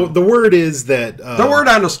 Now the word is that the word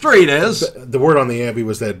on the street is the word on the Abbey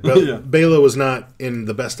was that Bela was not in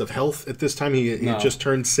the best of health at this time. He just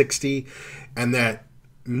turned 60, and that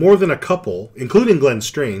more than a couple, including Glenn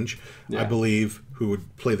Strange, I believe, who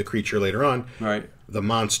would play the creature later on, the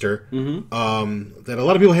monster, that a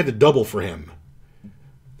lot of people had to double for him.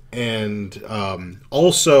 And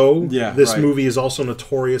also, this movie is also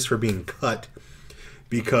notorious for being cut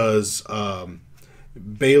because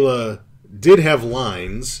Bela did have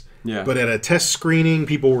lines, but at a test screening,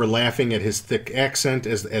 people were laughing at his thick accent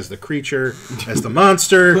as the creature, as the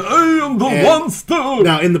monster. I am the monster!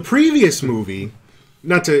 Now, in the previous movie,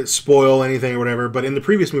 not to spoil anything or whatever, but in the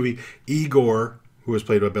previous movie, Igor, who was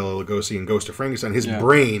played by Bela Lugosi in Ghost of Frankenstein, his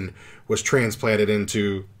brain was transplanted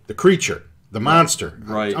into the creature. The monster.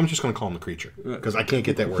 Right. I'm just going to call him the creature because I can't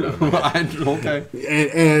get that word out of my head. Okay.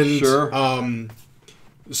 And sure.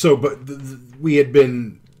 But we had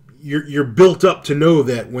been. You're built up to know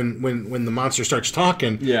that when the monster starts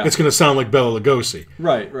talking, it's going to sound like Bela Lugosi.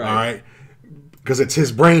 Right. All right. Because it's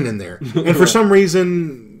his brain in there, and for some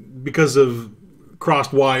reason, because of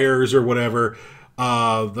crossed wires or whatever,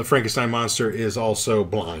 the Frankenstein monster is also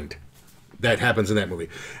blind. That happens in that movie,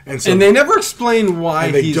 and they never explain why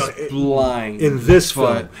he's blind in this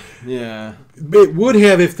film. Yeah, it would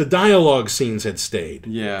have if the dialogue scenes had stayed.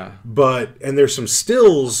 Yeah, and there's some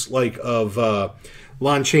stills like of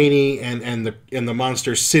Lon Chaney and the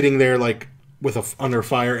monster sitting there like with under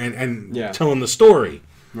fire and telling the story.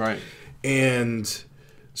 Right, and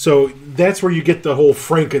so that's where you get the whole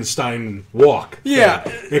Frankenstein walk. Yeah,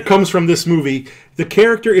 it comes from this movie. The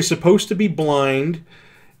character is supposed to be blind,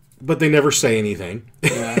 but they never say anything.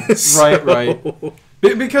 Yeah. Right.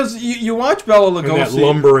 Because you watch Bela Lugosi, and that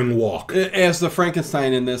lumbering walk as the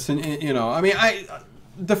Frankenstein in this, and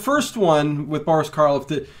the first one with Boris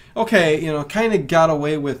Karloff, kind of got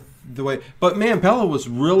away with the way, but man, Bela was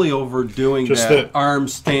really overdoing that arm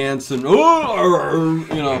stance and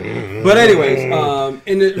But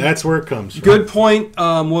anyways, that's where it comes from. Good point,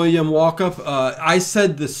 William Walkup. I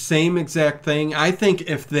said the same exact thing. I think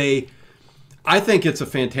it's a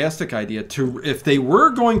fantastic idea if they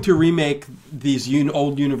were going to remake these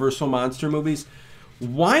old Universal monster movies,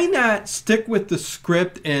 why not stick with the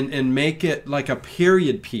script and make it like a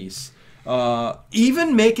period piece?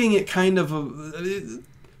 Even making it kind of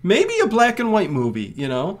maybe a black and white movie,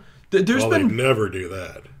 They never do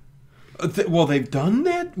that. They've done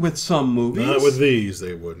that with some movies. Not with these,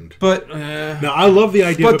 they wouldn't. But now I love the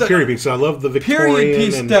idea of a period piece. I love the Victorian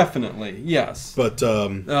period piece, definitely, yes. But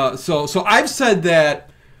so I've said that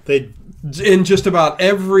in just about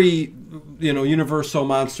every Universal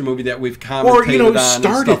monster movie that we've commentated on,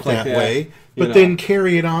 start it that way, but then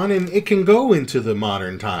carry it on, and it can go into the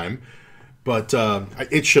modern time. But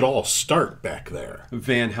it should all start back there.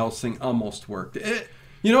 Van Helsing almost worked. I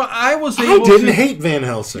didn't hate Van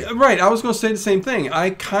Helsing. Right, I was going to say the same thing. I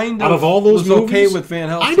kind of out of all those was movies, okay with Van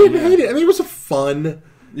Helsing. I didn't hate it. I mean, it was a fun,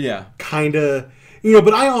 kind of,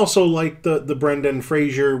 But I also like the Brendan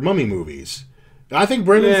Fraser Mummy movies. I think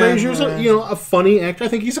Brendan Fraser's a funny actor. I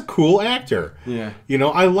think he's a cool actor. Yeah.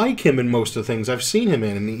 I like him in most of the things I've seen him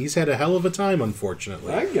in, and he's had a hell of a time,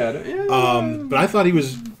 unfortunately. I get it. Yeah. But I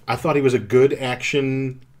thought he was a good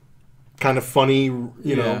action, kind of funny,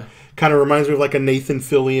 kind of reminds me of like a Nathan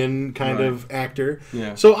Fillion kind of actor.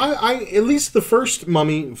 Yeah. So I at least the first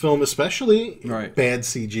Mummy film, especially bad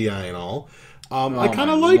CGI and all, I kind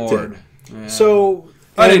of liked it. Yeah. So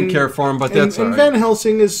I didn't care for him, but that's all right. And Van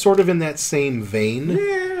Helsing is sort of in that same vein.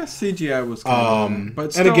 Yeah, CGI was kind of,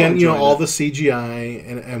 but still and again, all the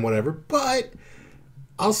CGI and whatever. But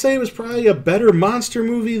I'll say it was probably a better monster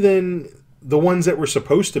movie than the ones that were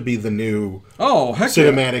supposed to be the new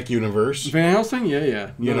cinematic universe. Van Helsing,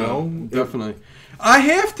 yeah. You know, definitely. I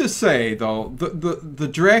have to say though, the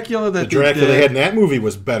Dracula that they had in that movie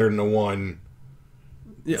was better than the one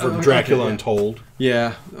from Dracula Untold.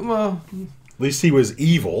 Yeah, well, at least he was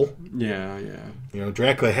evil. Yeah. You know,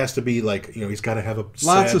 Dracula has to be like, you know, he's got to have a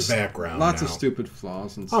sad background. Lots of stupid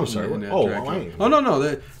flaws. I'm sorry. No.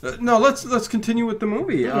 Let's continue with the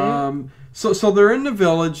movie. Mm-hmm. So they're in the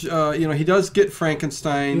village. He does get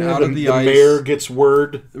Frankenstein out of the ice. The mayor gets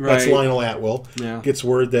word. Right. That's Lionel Atwill. Yeah. Gets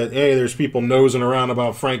word that, hey, there's people nosing around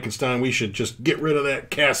about Frankenstein. We should just get rid of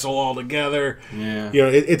that castle altogether. Yeah. You know,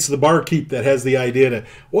 it's the barkeep that has the idea to,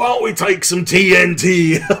 why don't we take some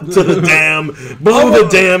TNT up to the dam, blow the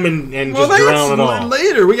dam, and just drown it all.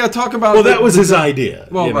 Later, we got to talk about. Well, that was his idea.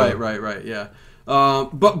 Well, right, yeah.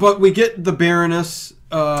 But we get the Baroness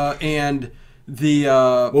and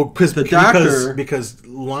the doctor because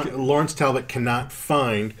Lawrence Talbot cannot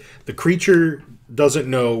find the creature. Doesn't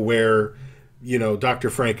know where Dr.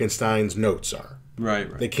 Frankenstein's notes are.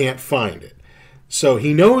 Right. They can't find it, so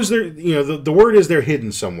he knows they're the word is they're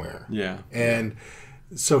hidden somewhere. Yeah, and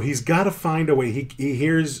so he's got to find a way. He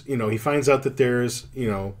hears he finds out that there's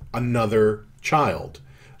another child.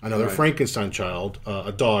 Another Frankenstein child,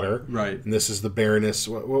 a daughter. Right. And this is the Baroness,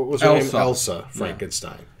 what was her name? Elsa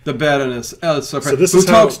Frankenstein. Yeah. The Baroness Elsa Frankenstein. So who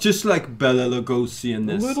talks just like Bela Lugosi in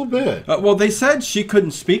this. A little bit. Well, they said she couldn't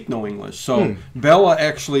speak no English, so Bela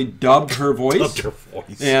actually dubbed her voice.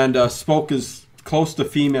 And spoke as close to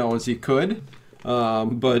female as he could.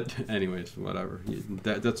 But anyways, whatever.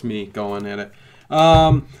 That's me going at it.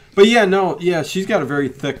 But she's got a very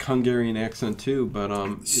thick Hungarian accent too. But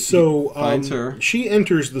finds her. She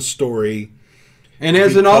enters the story, and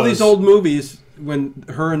as in all these old movies, when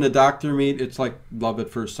her and the doctor meet, it's like love at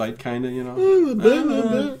first sight, kind of,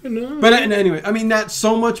 But anyway, I mean, not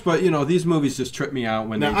so much, but these movies just trip me out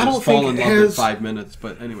when they just fall in love in 5 minutes.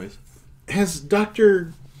 But anyways, has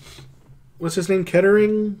Dr. what's his name?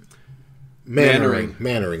 Kettering?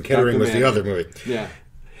 Mannering. Kettering was the other movie. Yeah.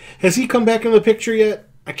 Has he come back in the picture yet?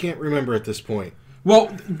 I can't remember at this point.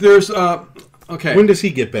 Well, there's okay. When does he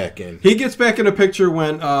get back in? He gets back in the picture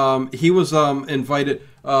when he was invited.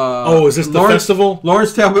 Is this the festival?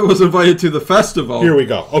 Lawrence Talbot was invited to the festival. Here we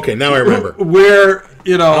go. Okay, now I remember. Where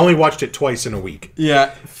I only watched it twice in a week.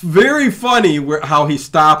 Yeah, very funny how he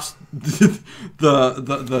stops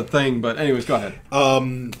the thing. But anyways, go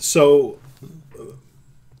ahead. So.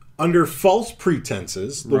 Under false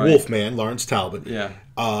pretenses, the Wolfman, Lawrence Talbot,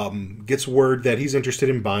 gets word that he's interested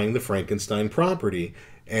in buying the Frankenstein property,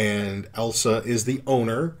 and Elsa is the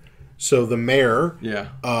owner. So the mayor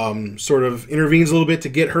sort of intervenes a little bit to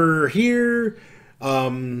get her here.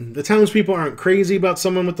 The townspeople aren't crazy about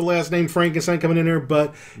someone with the last name Frankenstein coming in there,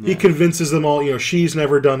 but he convinces them all, she's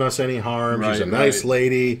never done us any harm. She's a nice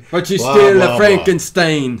lady. But she's still a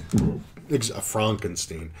Frankenstein. A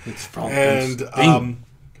Frankenstein. It's Frankenstein. And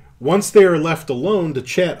once they are left alone to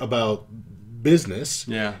chat about business,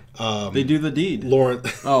 they do the deed.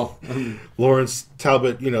 Lawrence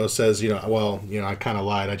Talbot, says, I kind of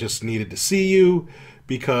lied. I just needed to see you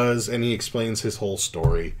and he explains his whole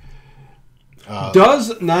story.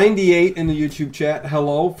 Does 98 in the YouTube chat?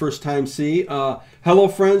 Hello, first time see. Hello,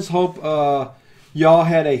 friends. Hope y'all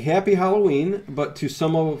had a happy Halloween. But to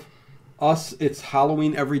some of us, it's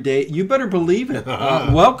Halloween every day. You better believe it.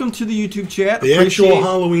 Welcome to the YouTube chat. The actual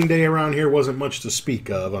Halloween day around here wasn't much to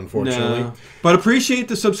speak of, unfortunately. No. But appreciate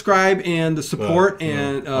the subscribe and the support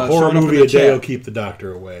and a horror movie a day will keep the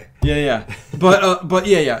doctor away. Yeah.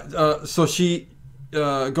 But so she.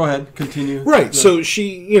 Go ahead. Continue. Right. So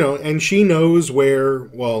she, and she knows where.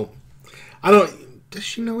 Well, I don't. Does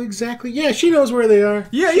she know exactly? Yeah, she knows where they are.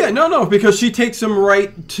 Yeah. No, because she takes them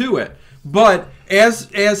right to it. But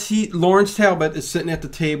as Lawrence Talbot is sitting at the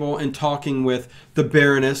table and talking with the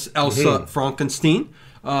Baroness Elsa Frankenstein,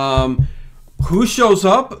 who shows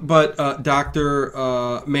up but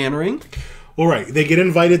Dr. Mannering. All right, they get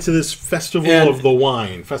invited to this festival of the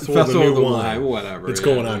wine, festival of the new wine, whatever. It's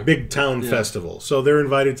going on, big town festival. So they're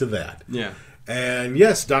invited to that. Yeah, and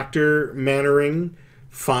yes, Dr. Mannering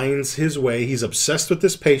finds his way. He's obsessed with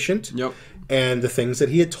this patient and the things that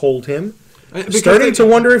he had told him. Starting to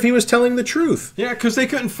wonder if he was telling the truth. Yeah, because they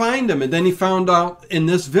couldn't find him. And then he found out in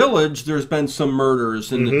this village there's been some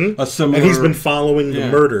murders. And a similar... And he's been following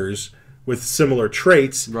the murders with similar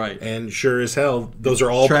traits. Right. And sure as hell, those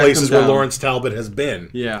are all places where Lawrence Talbot has been.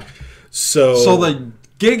 Yeah. So the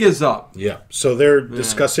gig is up. Yeah. So they're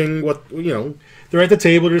discussing what, they're at the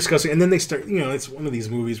table discussing, and then they start. It's one of these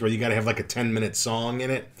movies where you got to have like a 10-minute song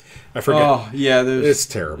in it. I forget. Oh yeah, it's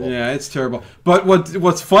terrible. Yeah, it's terrible. But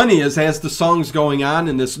what's funny is as the song's going on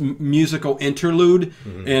in this musical interlude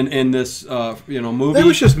in this movie. That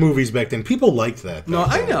was just movies back then. People liked that. No,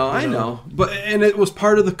 I know. But it was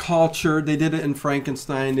part of the culture. They did it in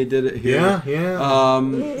Frankenstein. They did it here.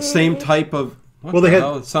 Yeah. Same type of.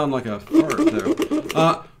 It sounded like a fart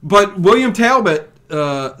there. But William Talbot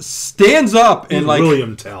stands up and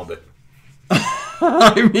William Talbot.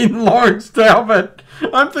 I mean Lawrence Talbot.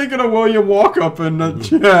 I'm thinking of William Walkup in the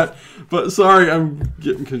chat. But sorry, I'm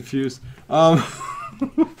getting confused.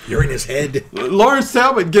 You're in his head. Lawrence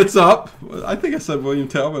Talbot gets up. I think I said William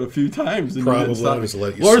Talbot a few times. Probably.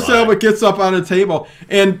 Lawrence Talbot gets up on a table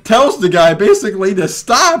and tells the guy basically to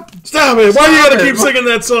stop. Stop it. Why do you got to keep singing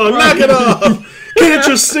that song? Knock it off. Can't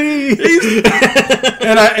you see?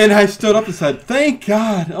 and I stood up and said, thank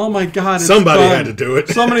God. Oh, my God. Somebody had to do it.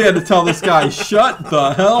 Somebody had to tell this guy, shut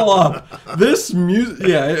the hell up. This music.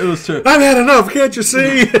 Yeah, it was true. I've had enough. Can't you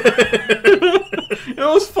see? It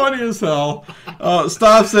was funny as hell.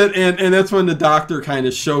 Stops it, and that's when the doctor kind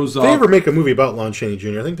of shows up. If they ever make a movie about Lon Chaney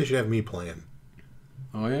Jr., I think they should have me playing.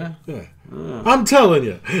 Oh, yeah? Yeah. I'm telling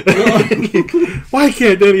you. Why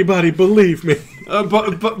can't anybody believe me?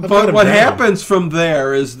 But what happens from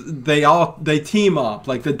there is they team up.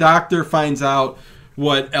 Like the doctor finds out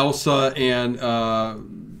what Elsa and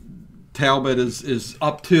Talbot is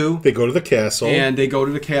up to. They go to the castle. And they go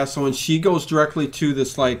to the castle, and she goes directly to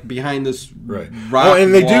this, like, behind this rock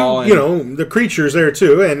and they wall. The creature's there,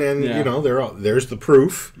 too. And there's the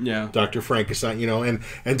proof. Yeah. Dr. Frankenstein,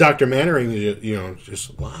 and Dr. Mannering,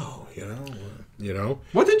 just, wow,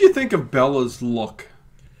 What did you think of Bella's look?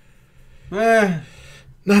 Not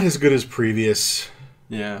as good as previous,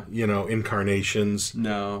 incarnations.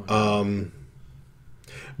 No.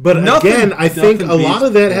 But again, I think a lot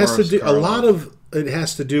of that has to do. A lot of it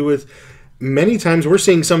has to do with many times we're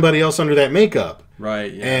seeing somebody else under that makeup,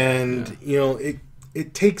 right? Yeah, and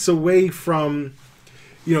it takes away from,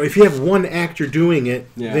 if you have one actor doing it,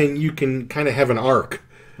 then you can kind of have an arc,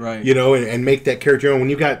 right? And make that character your own. When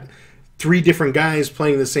you got 3 different guys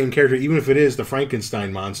playing the same character, even if it is the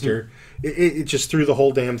Frankenstein monster, it just threw the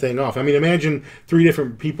whole damn thing off. I mean, imagine 3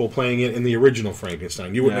 different people playing it in the original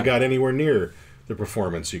Frankenstein. You wouldn't have got anywhere near the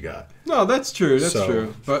performance you got. No, that's true. That's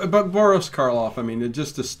true. But Boris Karloff, I mean, it's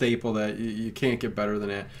just a staple that you can't get better than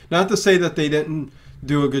that. Not to say that they didn't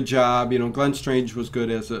do a good job. Glenn Strange was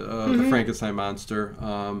good as the Frankenstein monster.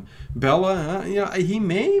 Bella, he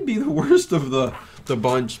may be the worst of the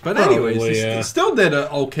bunch. But anyways, he still did an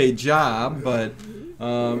okay job. But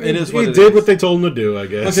it is what it is. He did what they told him to do, I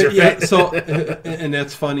guess. Okay, yeah. So, and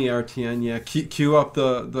that's funny, RTN. Yeah, cue up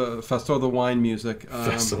the Festival of the Wine music.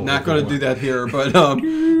 Not going to do that here, but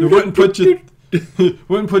it wouldn't put you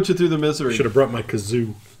through the misery. Should have brought my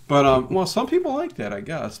kazoo. But some people like that, I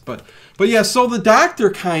guess. But yeah. So the doctor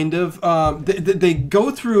kind of they go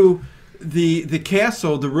through the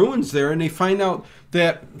castle, the ruins there, and they find out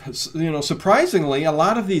that surprisingly, a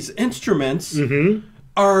lot of these instruments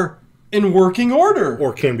are in working order,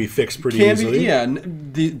 or can be fixed pretty easily.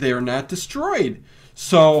 They are not destroyed.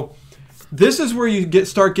 So this is where you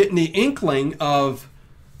start getting the inkling of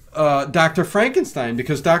Dr. Frankenstein,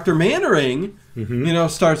 because Dr. Mannering,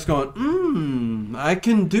 starts going, I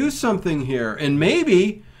can do something here, and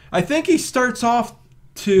maybe I think he starts off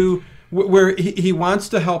to where he wants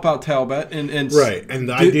to help out Talbot, and right, and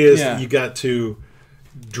the idea is you got to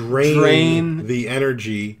drain the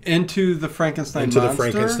energy into the Frankenstein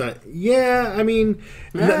monster? Yeah, I mean,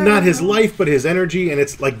 not his life, but his energy, and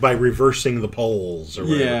it's like by reversing the poles or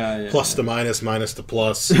whatever. Plus to minus, minus to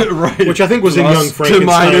plus. Right. Which I think was plus in Young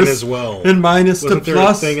Frankenstein as well. And minus Wasn't to there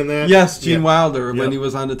plus. A thing in that? Yes, Gene Wilder, when he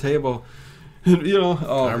was on the table. I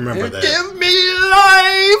remember that. Give me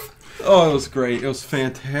life! Oh, it was great. It was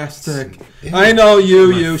fantastic. Yeah. I know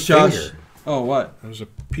you shush. Finger. Oh, what? There's a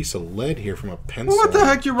piece of lead here from a pencil. Well, what the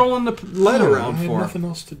heck you rolling the lead around I had for? Nothing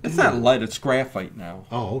else to do. It's not lead. It's graphite now.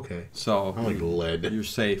 Oh, okay. So I like lead. You're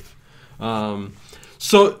safe.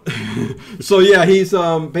 So yeah, he's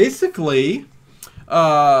basically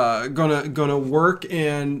gonna work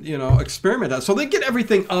and experiment. So they get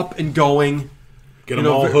everything up and going. Get them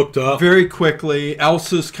all hooked up very quickly.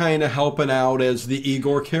 Elsa's kind of helping out as the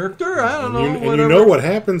Igor character. I don't know. And what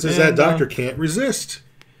happens is that doctor can't resist.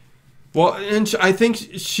 Well, and I think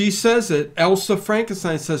she says it. Elsa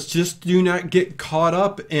Frankenstein says, just do not get caught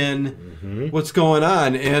up in what's going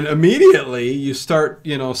on. And immediately you start,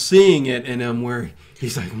 seeing it in him where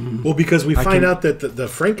he's like... Well, because we find out that the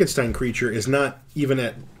Frankenstein creature is not even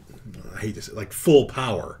at, I hate to say, like full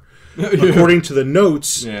power. according to the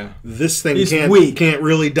notes, this thing He's can't weak. can't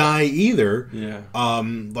really die either. Yeah.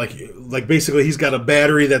 Like basically he's got a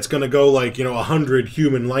battery that's going to go like 100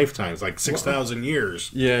 human lifetimes, like 6,000 years.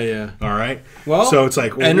 Yeah. All right. Well, so it's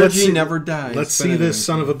like energy never dies. Let's see this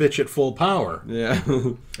son of a bitch at full power. Yeah.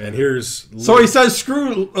 And here's so he says,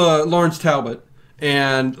 "Screw Lawrence Talbot,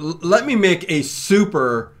 and let me make a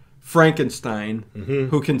super Frankenstein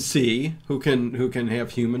who can see, who can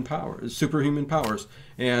have human powers, superhuman powers."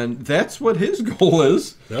 And that's what his goal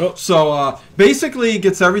is. Yep. So basically, he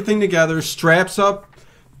gets everything together, straps up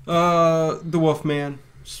the Wolfman,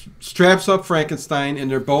 straps up Frankenstein,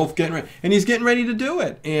 and they're both getting ready. And he's getting ready to do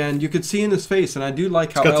it. And you could see in his face, and I do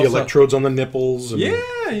like how he's got Elsa, the electrodes on the nipples. And...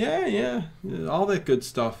 Yeah. All that good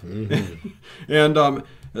stuff. And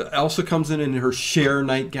Elsa comes in her Cher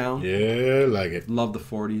nightgown. Yeah, like it. Love the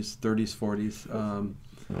 40s, 30s,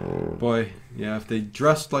 40s. Boy, yeah, if they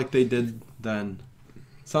dressed like they did then...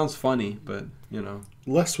 Sounds funny, but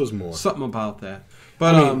less was more. Something about that.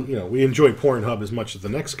 But I mean, we enjoy Pornhub as much as the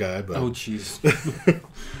next guy, but jeez.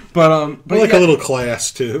 but I like a little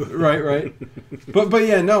class too. Right. But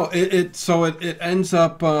yeah, no. It ends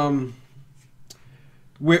up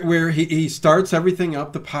where he starts everything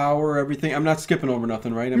up, the power, everything. I'm not skipping over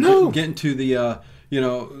nothing, right? I'm getting to the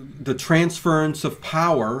the transference of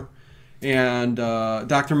power, and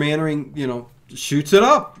Dr. Mannering, shoots it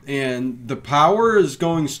up, and the power is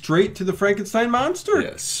going straight to the Frankenstein monster.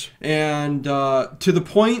 Yes, and to the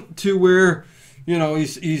point to where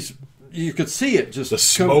he's you could see it, just the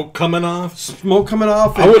smoke coming off. Smoke coming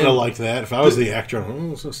off. I wouldn't have liked that if I was the actor.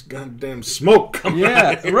 Oh, it's this goddamn smoke coming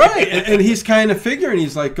out. Yeah, right. And he's kind of figuring,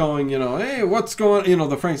 he's like going, hey, what's going?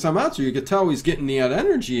 The Frankenstein monster. You could tell he's getting the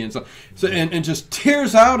energy, and so and just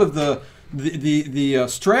tears out of the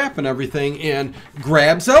strap and everything, and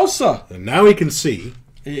grabs Elsa. And now he can see.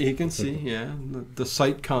 He can see, yeah. The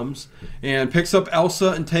sight comes, and picks up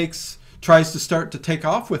Elsa and tries to start to take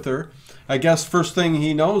off with her. I guess first thing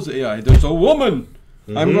he knows, there's a woman.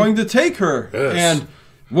 I'm going to take her. Yes. And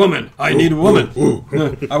woman, I need a woman.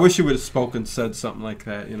 I wish he would have said something like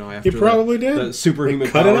that, after he probably did. The superhuman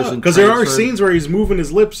cut powers. it out. Because there are scenes where he's moving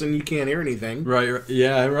his lips and you can't hear anything. Right.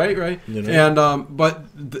 Yeah, right. And but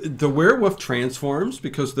the werewolf transforms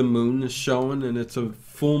because the moon is showing and it's a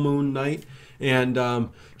full moon night. And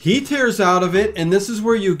he tears out of it, and this is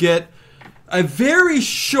where you get a very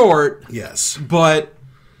short, but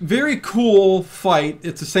very cool fight.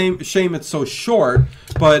 It's a shame it's so short,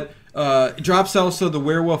 but drops Elsa, the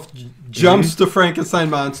werewolf jumps the Frankenstein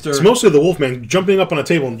monster. It's mostly the Wolfman jumping up on a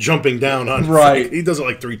table and jumping down on right. He does it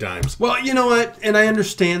like 3 times. Well, you know what? And I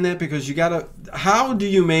understand that because you gotta. How do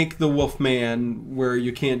you make the Wolfman where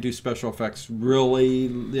you can't do special effects really?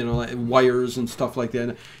 Like wires and stuff like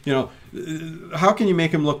that. How can you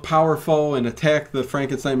make him look powerful and attack the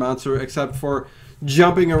Frankenstein monster except for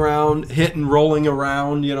jumping around, hitting, rolling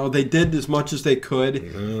around? They did as much as they could,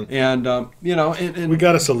 and and we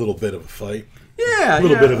got us a little bit of a fight. Yeah, a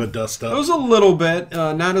little bit of a dust up. It was a little bit,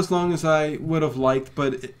 not as long as I would have liked,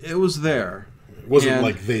 but it was there. It wasn't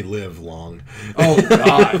like They Live long. Oh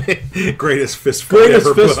God! Greatest fist fight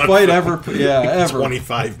ever. Yeah, ever.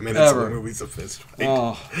 25 minutes of the movie's a fist fight.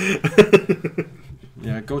 Oh.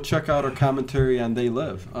 Yeah, go check out our commentary on They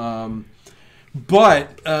Live.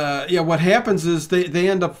 But what happens is they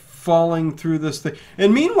end up falling through this thing,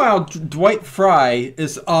 and meanwhile Dwight Fry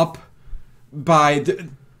is up by.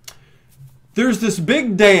 There's this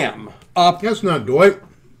big dam up. That's not Dwight.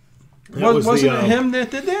 Wasn't it him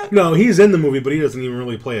that did that? No, he's in the movie, but he doesn't even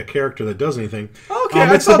really play a character that does anything.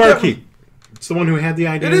 Okay, it's the barkeep. It's the one who had the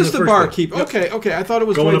idea. It is the barkeep. Okay, I thought it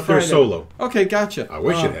was going Dwight up there Fry solo. Okay, gotcha. I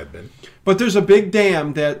wish it had been. But there's a big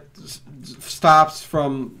dam that stops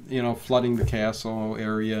from flooding the castle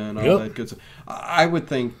area and all that good stuff. I would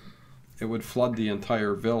think it would flood the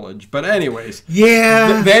entire village. But anyways,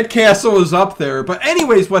 that castle is up there. But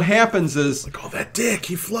anyways, what happens is like, that dick,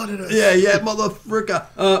 he flooded us. Yeah,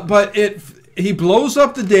 motherfucker. But he blows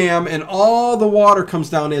up the dam, and all the water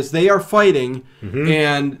comes down as they are fighting,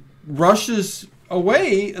 and rushes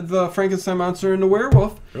away the Frankenstein monster and the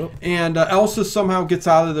werewolf. Yep. And Elsa somehow gets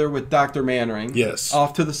out of there with Dr. Mannering. Yes.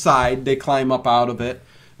 Off to the side. They climb up out of it.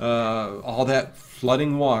 All that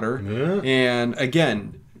flooding water. Yeah. And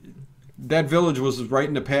again, that village was right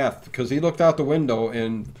in the path because he looked out the window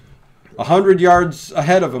and 100 yards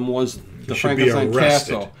ahead of him was the Frankenstein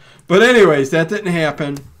castle. But anyways, that didn't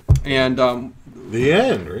happen. And the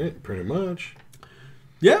end, right? Pretty much.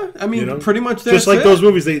 Yeah, I mean, pretty much that's just like it. those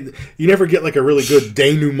movies. You never get like a really good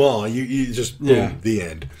denouement. You just boom, the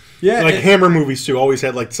end. Yeah, like Hammer movies too always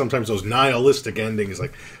had like sometimes those nihilistic endings.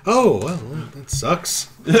 Like, oh well, that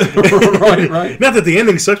sucks. right. Not that the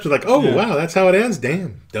ending sucks, but like, oh wow, that's how it ends.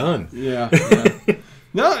 Damn, done. Yeah.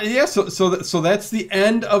 No, yeah. So that's the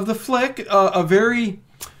end of the flick. A very,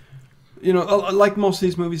 like most of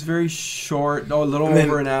these movies, very short, a little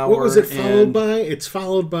over an hour. What was it followed by? It's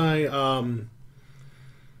followed by.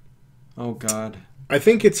 Oh God. I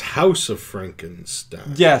think it's House of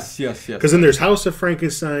Frankenstein. Yes. Because then there's House of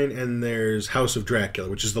Frankenstein and there's House of Dracula,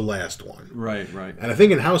 which is the last one. Right. And I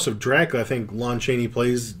think in House of Dracula, I think Lon Chaney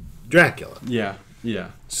plays Dracula. Yeah.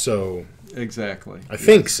 So. Exactly. I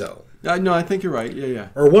think so. No, I think you're right. Yeah.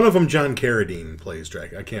 Or one of them, John Carradine plays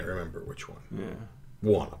Dracula. I can't remember which one. Yeah.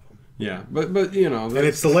 One of them. Yeah, but And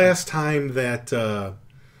it's the last time that,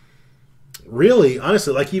 really,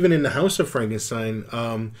 honestly, like even in the House of Frankenstein,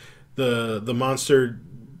 the monster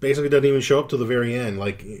basically doesn't even show up to the very end.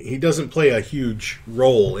 Like he doesn't play a huge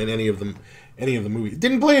role in any of the movies.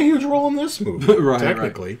 Didn't play a huge role in this movie, right,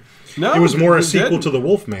 technically. Right. No, it was more a sequel to The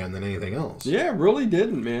Wolfman than anything else. Yeah, it really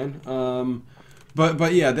didn't, man.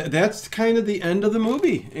 But yeah, that's kind of the end of the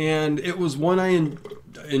movie, and it was one I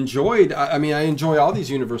enjoyed. I mean, I enjoy all these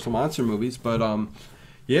Universal monster movies, but a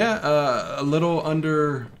little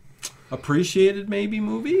underappreciated maybe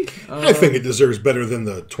movie. I think it deserves better than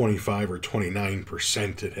the 25 or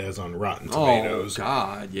 29% it has on Rotten Tomatoes. Oh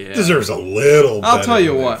God, yeah, it deserves a little. I'll tell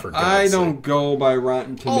you than what, that, I don't go by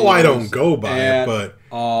Rotten Tomatoes. Oh, I don't go by it, but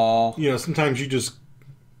all. Sometimes you just.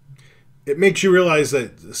 It makes you realize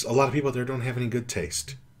that a lot of people out there don't have any good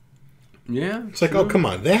taste. Yeah. It's like, oh, come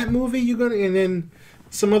on. That movie and then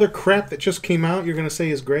some other crap that just came out you're going to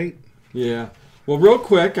say is great? Yeah. Well, real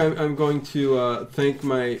quick, I'm going to thank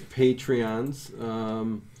my Patreons.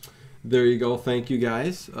 There you go. Thank you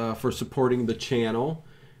guys for supporting the channel.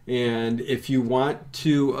 And if you want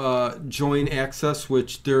to join Access,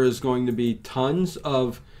 which there is going to be tons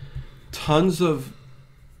of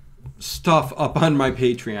stuff up on my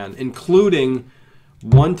Patreon, including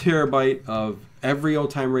 1 terabyte of every old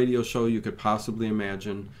time radio show you could possibly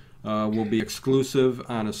imagine, will be exclusive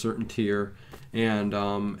on a certain tier, and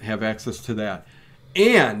have access to that.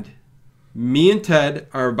 And me and Ted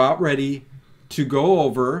are about ready to go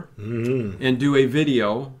over and do a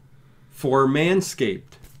video for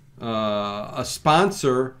Manscaped, a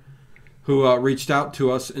sponsor who reached out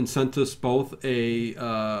to us and sent us both a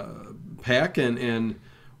pack and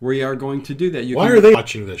we are going to do that. Why are they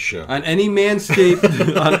watching this show? On any Manscaped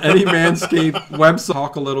website,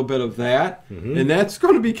 talk a little bit of that. And that's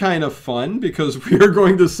going to be kind of fun because we are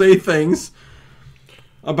going to say things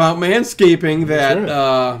about manscaping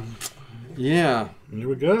that, Here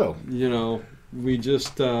we go. We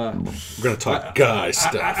just... we're going to talk guy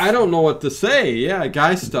stuff. I don't know what to say. Yeah,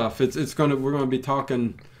 guy stuff. We're going to be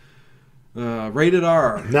talking... rated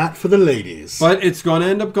R. Not for the ladies. But it's going to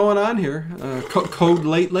end up going on here. Code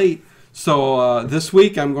late. So this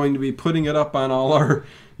week I'm going to be putting it up on all our,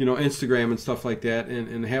 Instagram and stuff like that,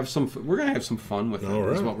 and have some. We're going to have some fun with it.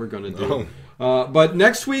 Right. Is what we're going to do. But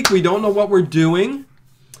next week we don't know what we're doing.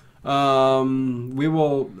 We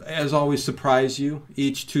will, as always, surprise you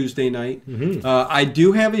each Tuesday night. I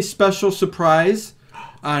do have a special surprise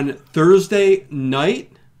on Thursday night.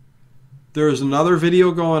 There's another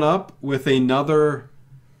video going up with another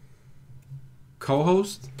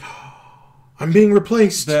co-host. I'm being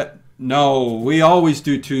replaced. No, we always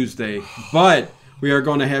do Tuesday, but we are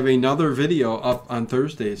going to have another video up on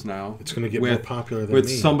Thursdays now. It's going to get more popular than with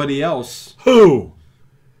me. Somebody else. Who?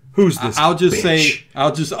 Who's this? I'll just bitch?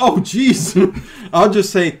 I'll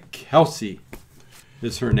just say Kelsey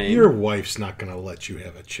is her name. Your wife's not going to let you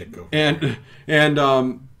have a chick over. And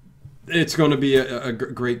it's going to be a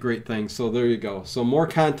great thing. So there you go. So more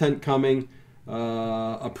content coming.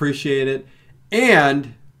 Appreciate it.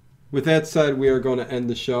 And with that said, we are going to end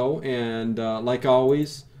the show. And like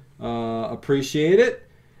always, appreciate it.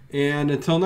 And until next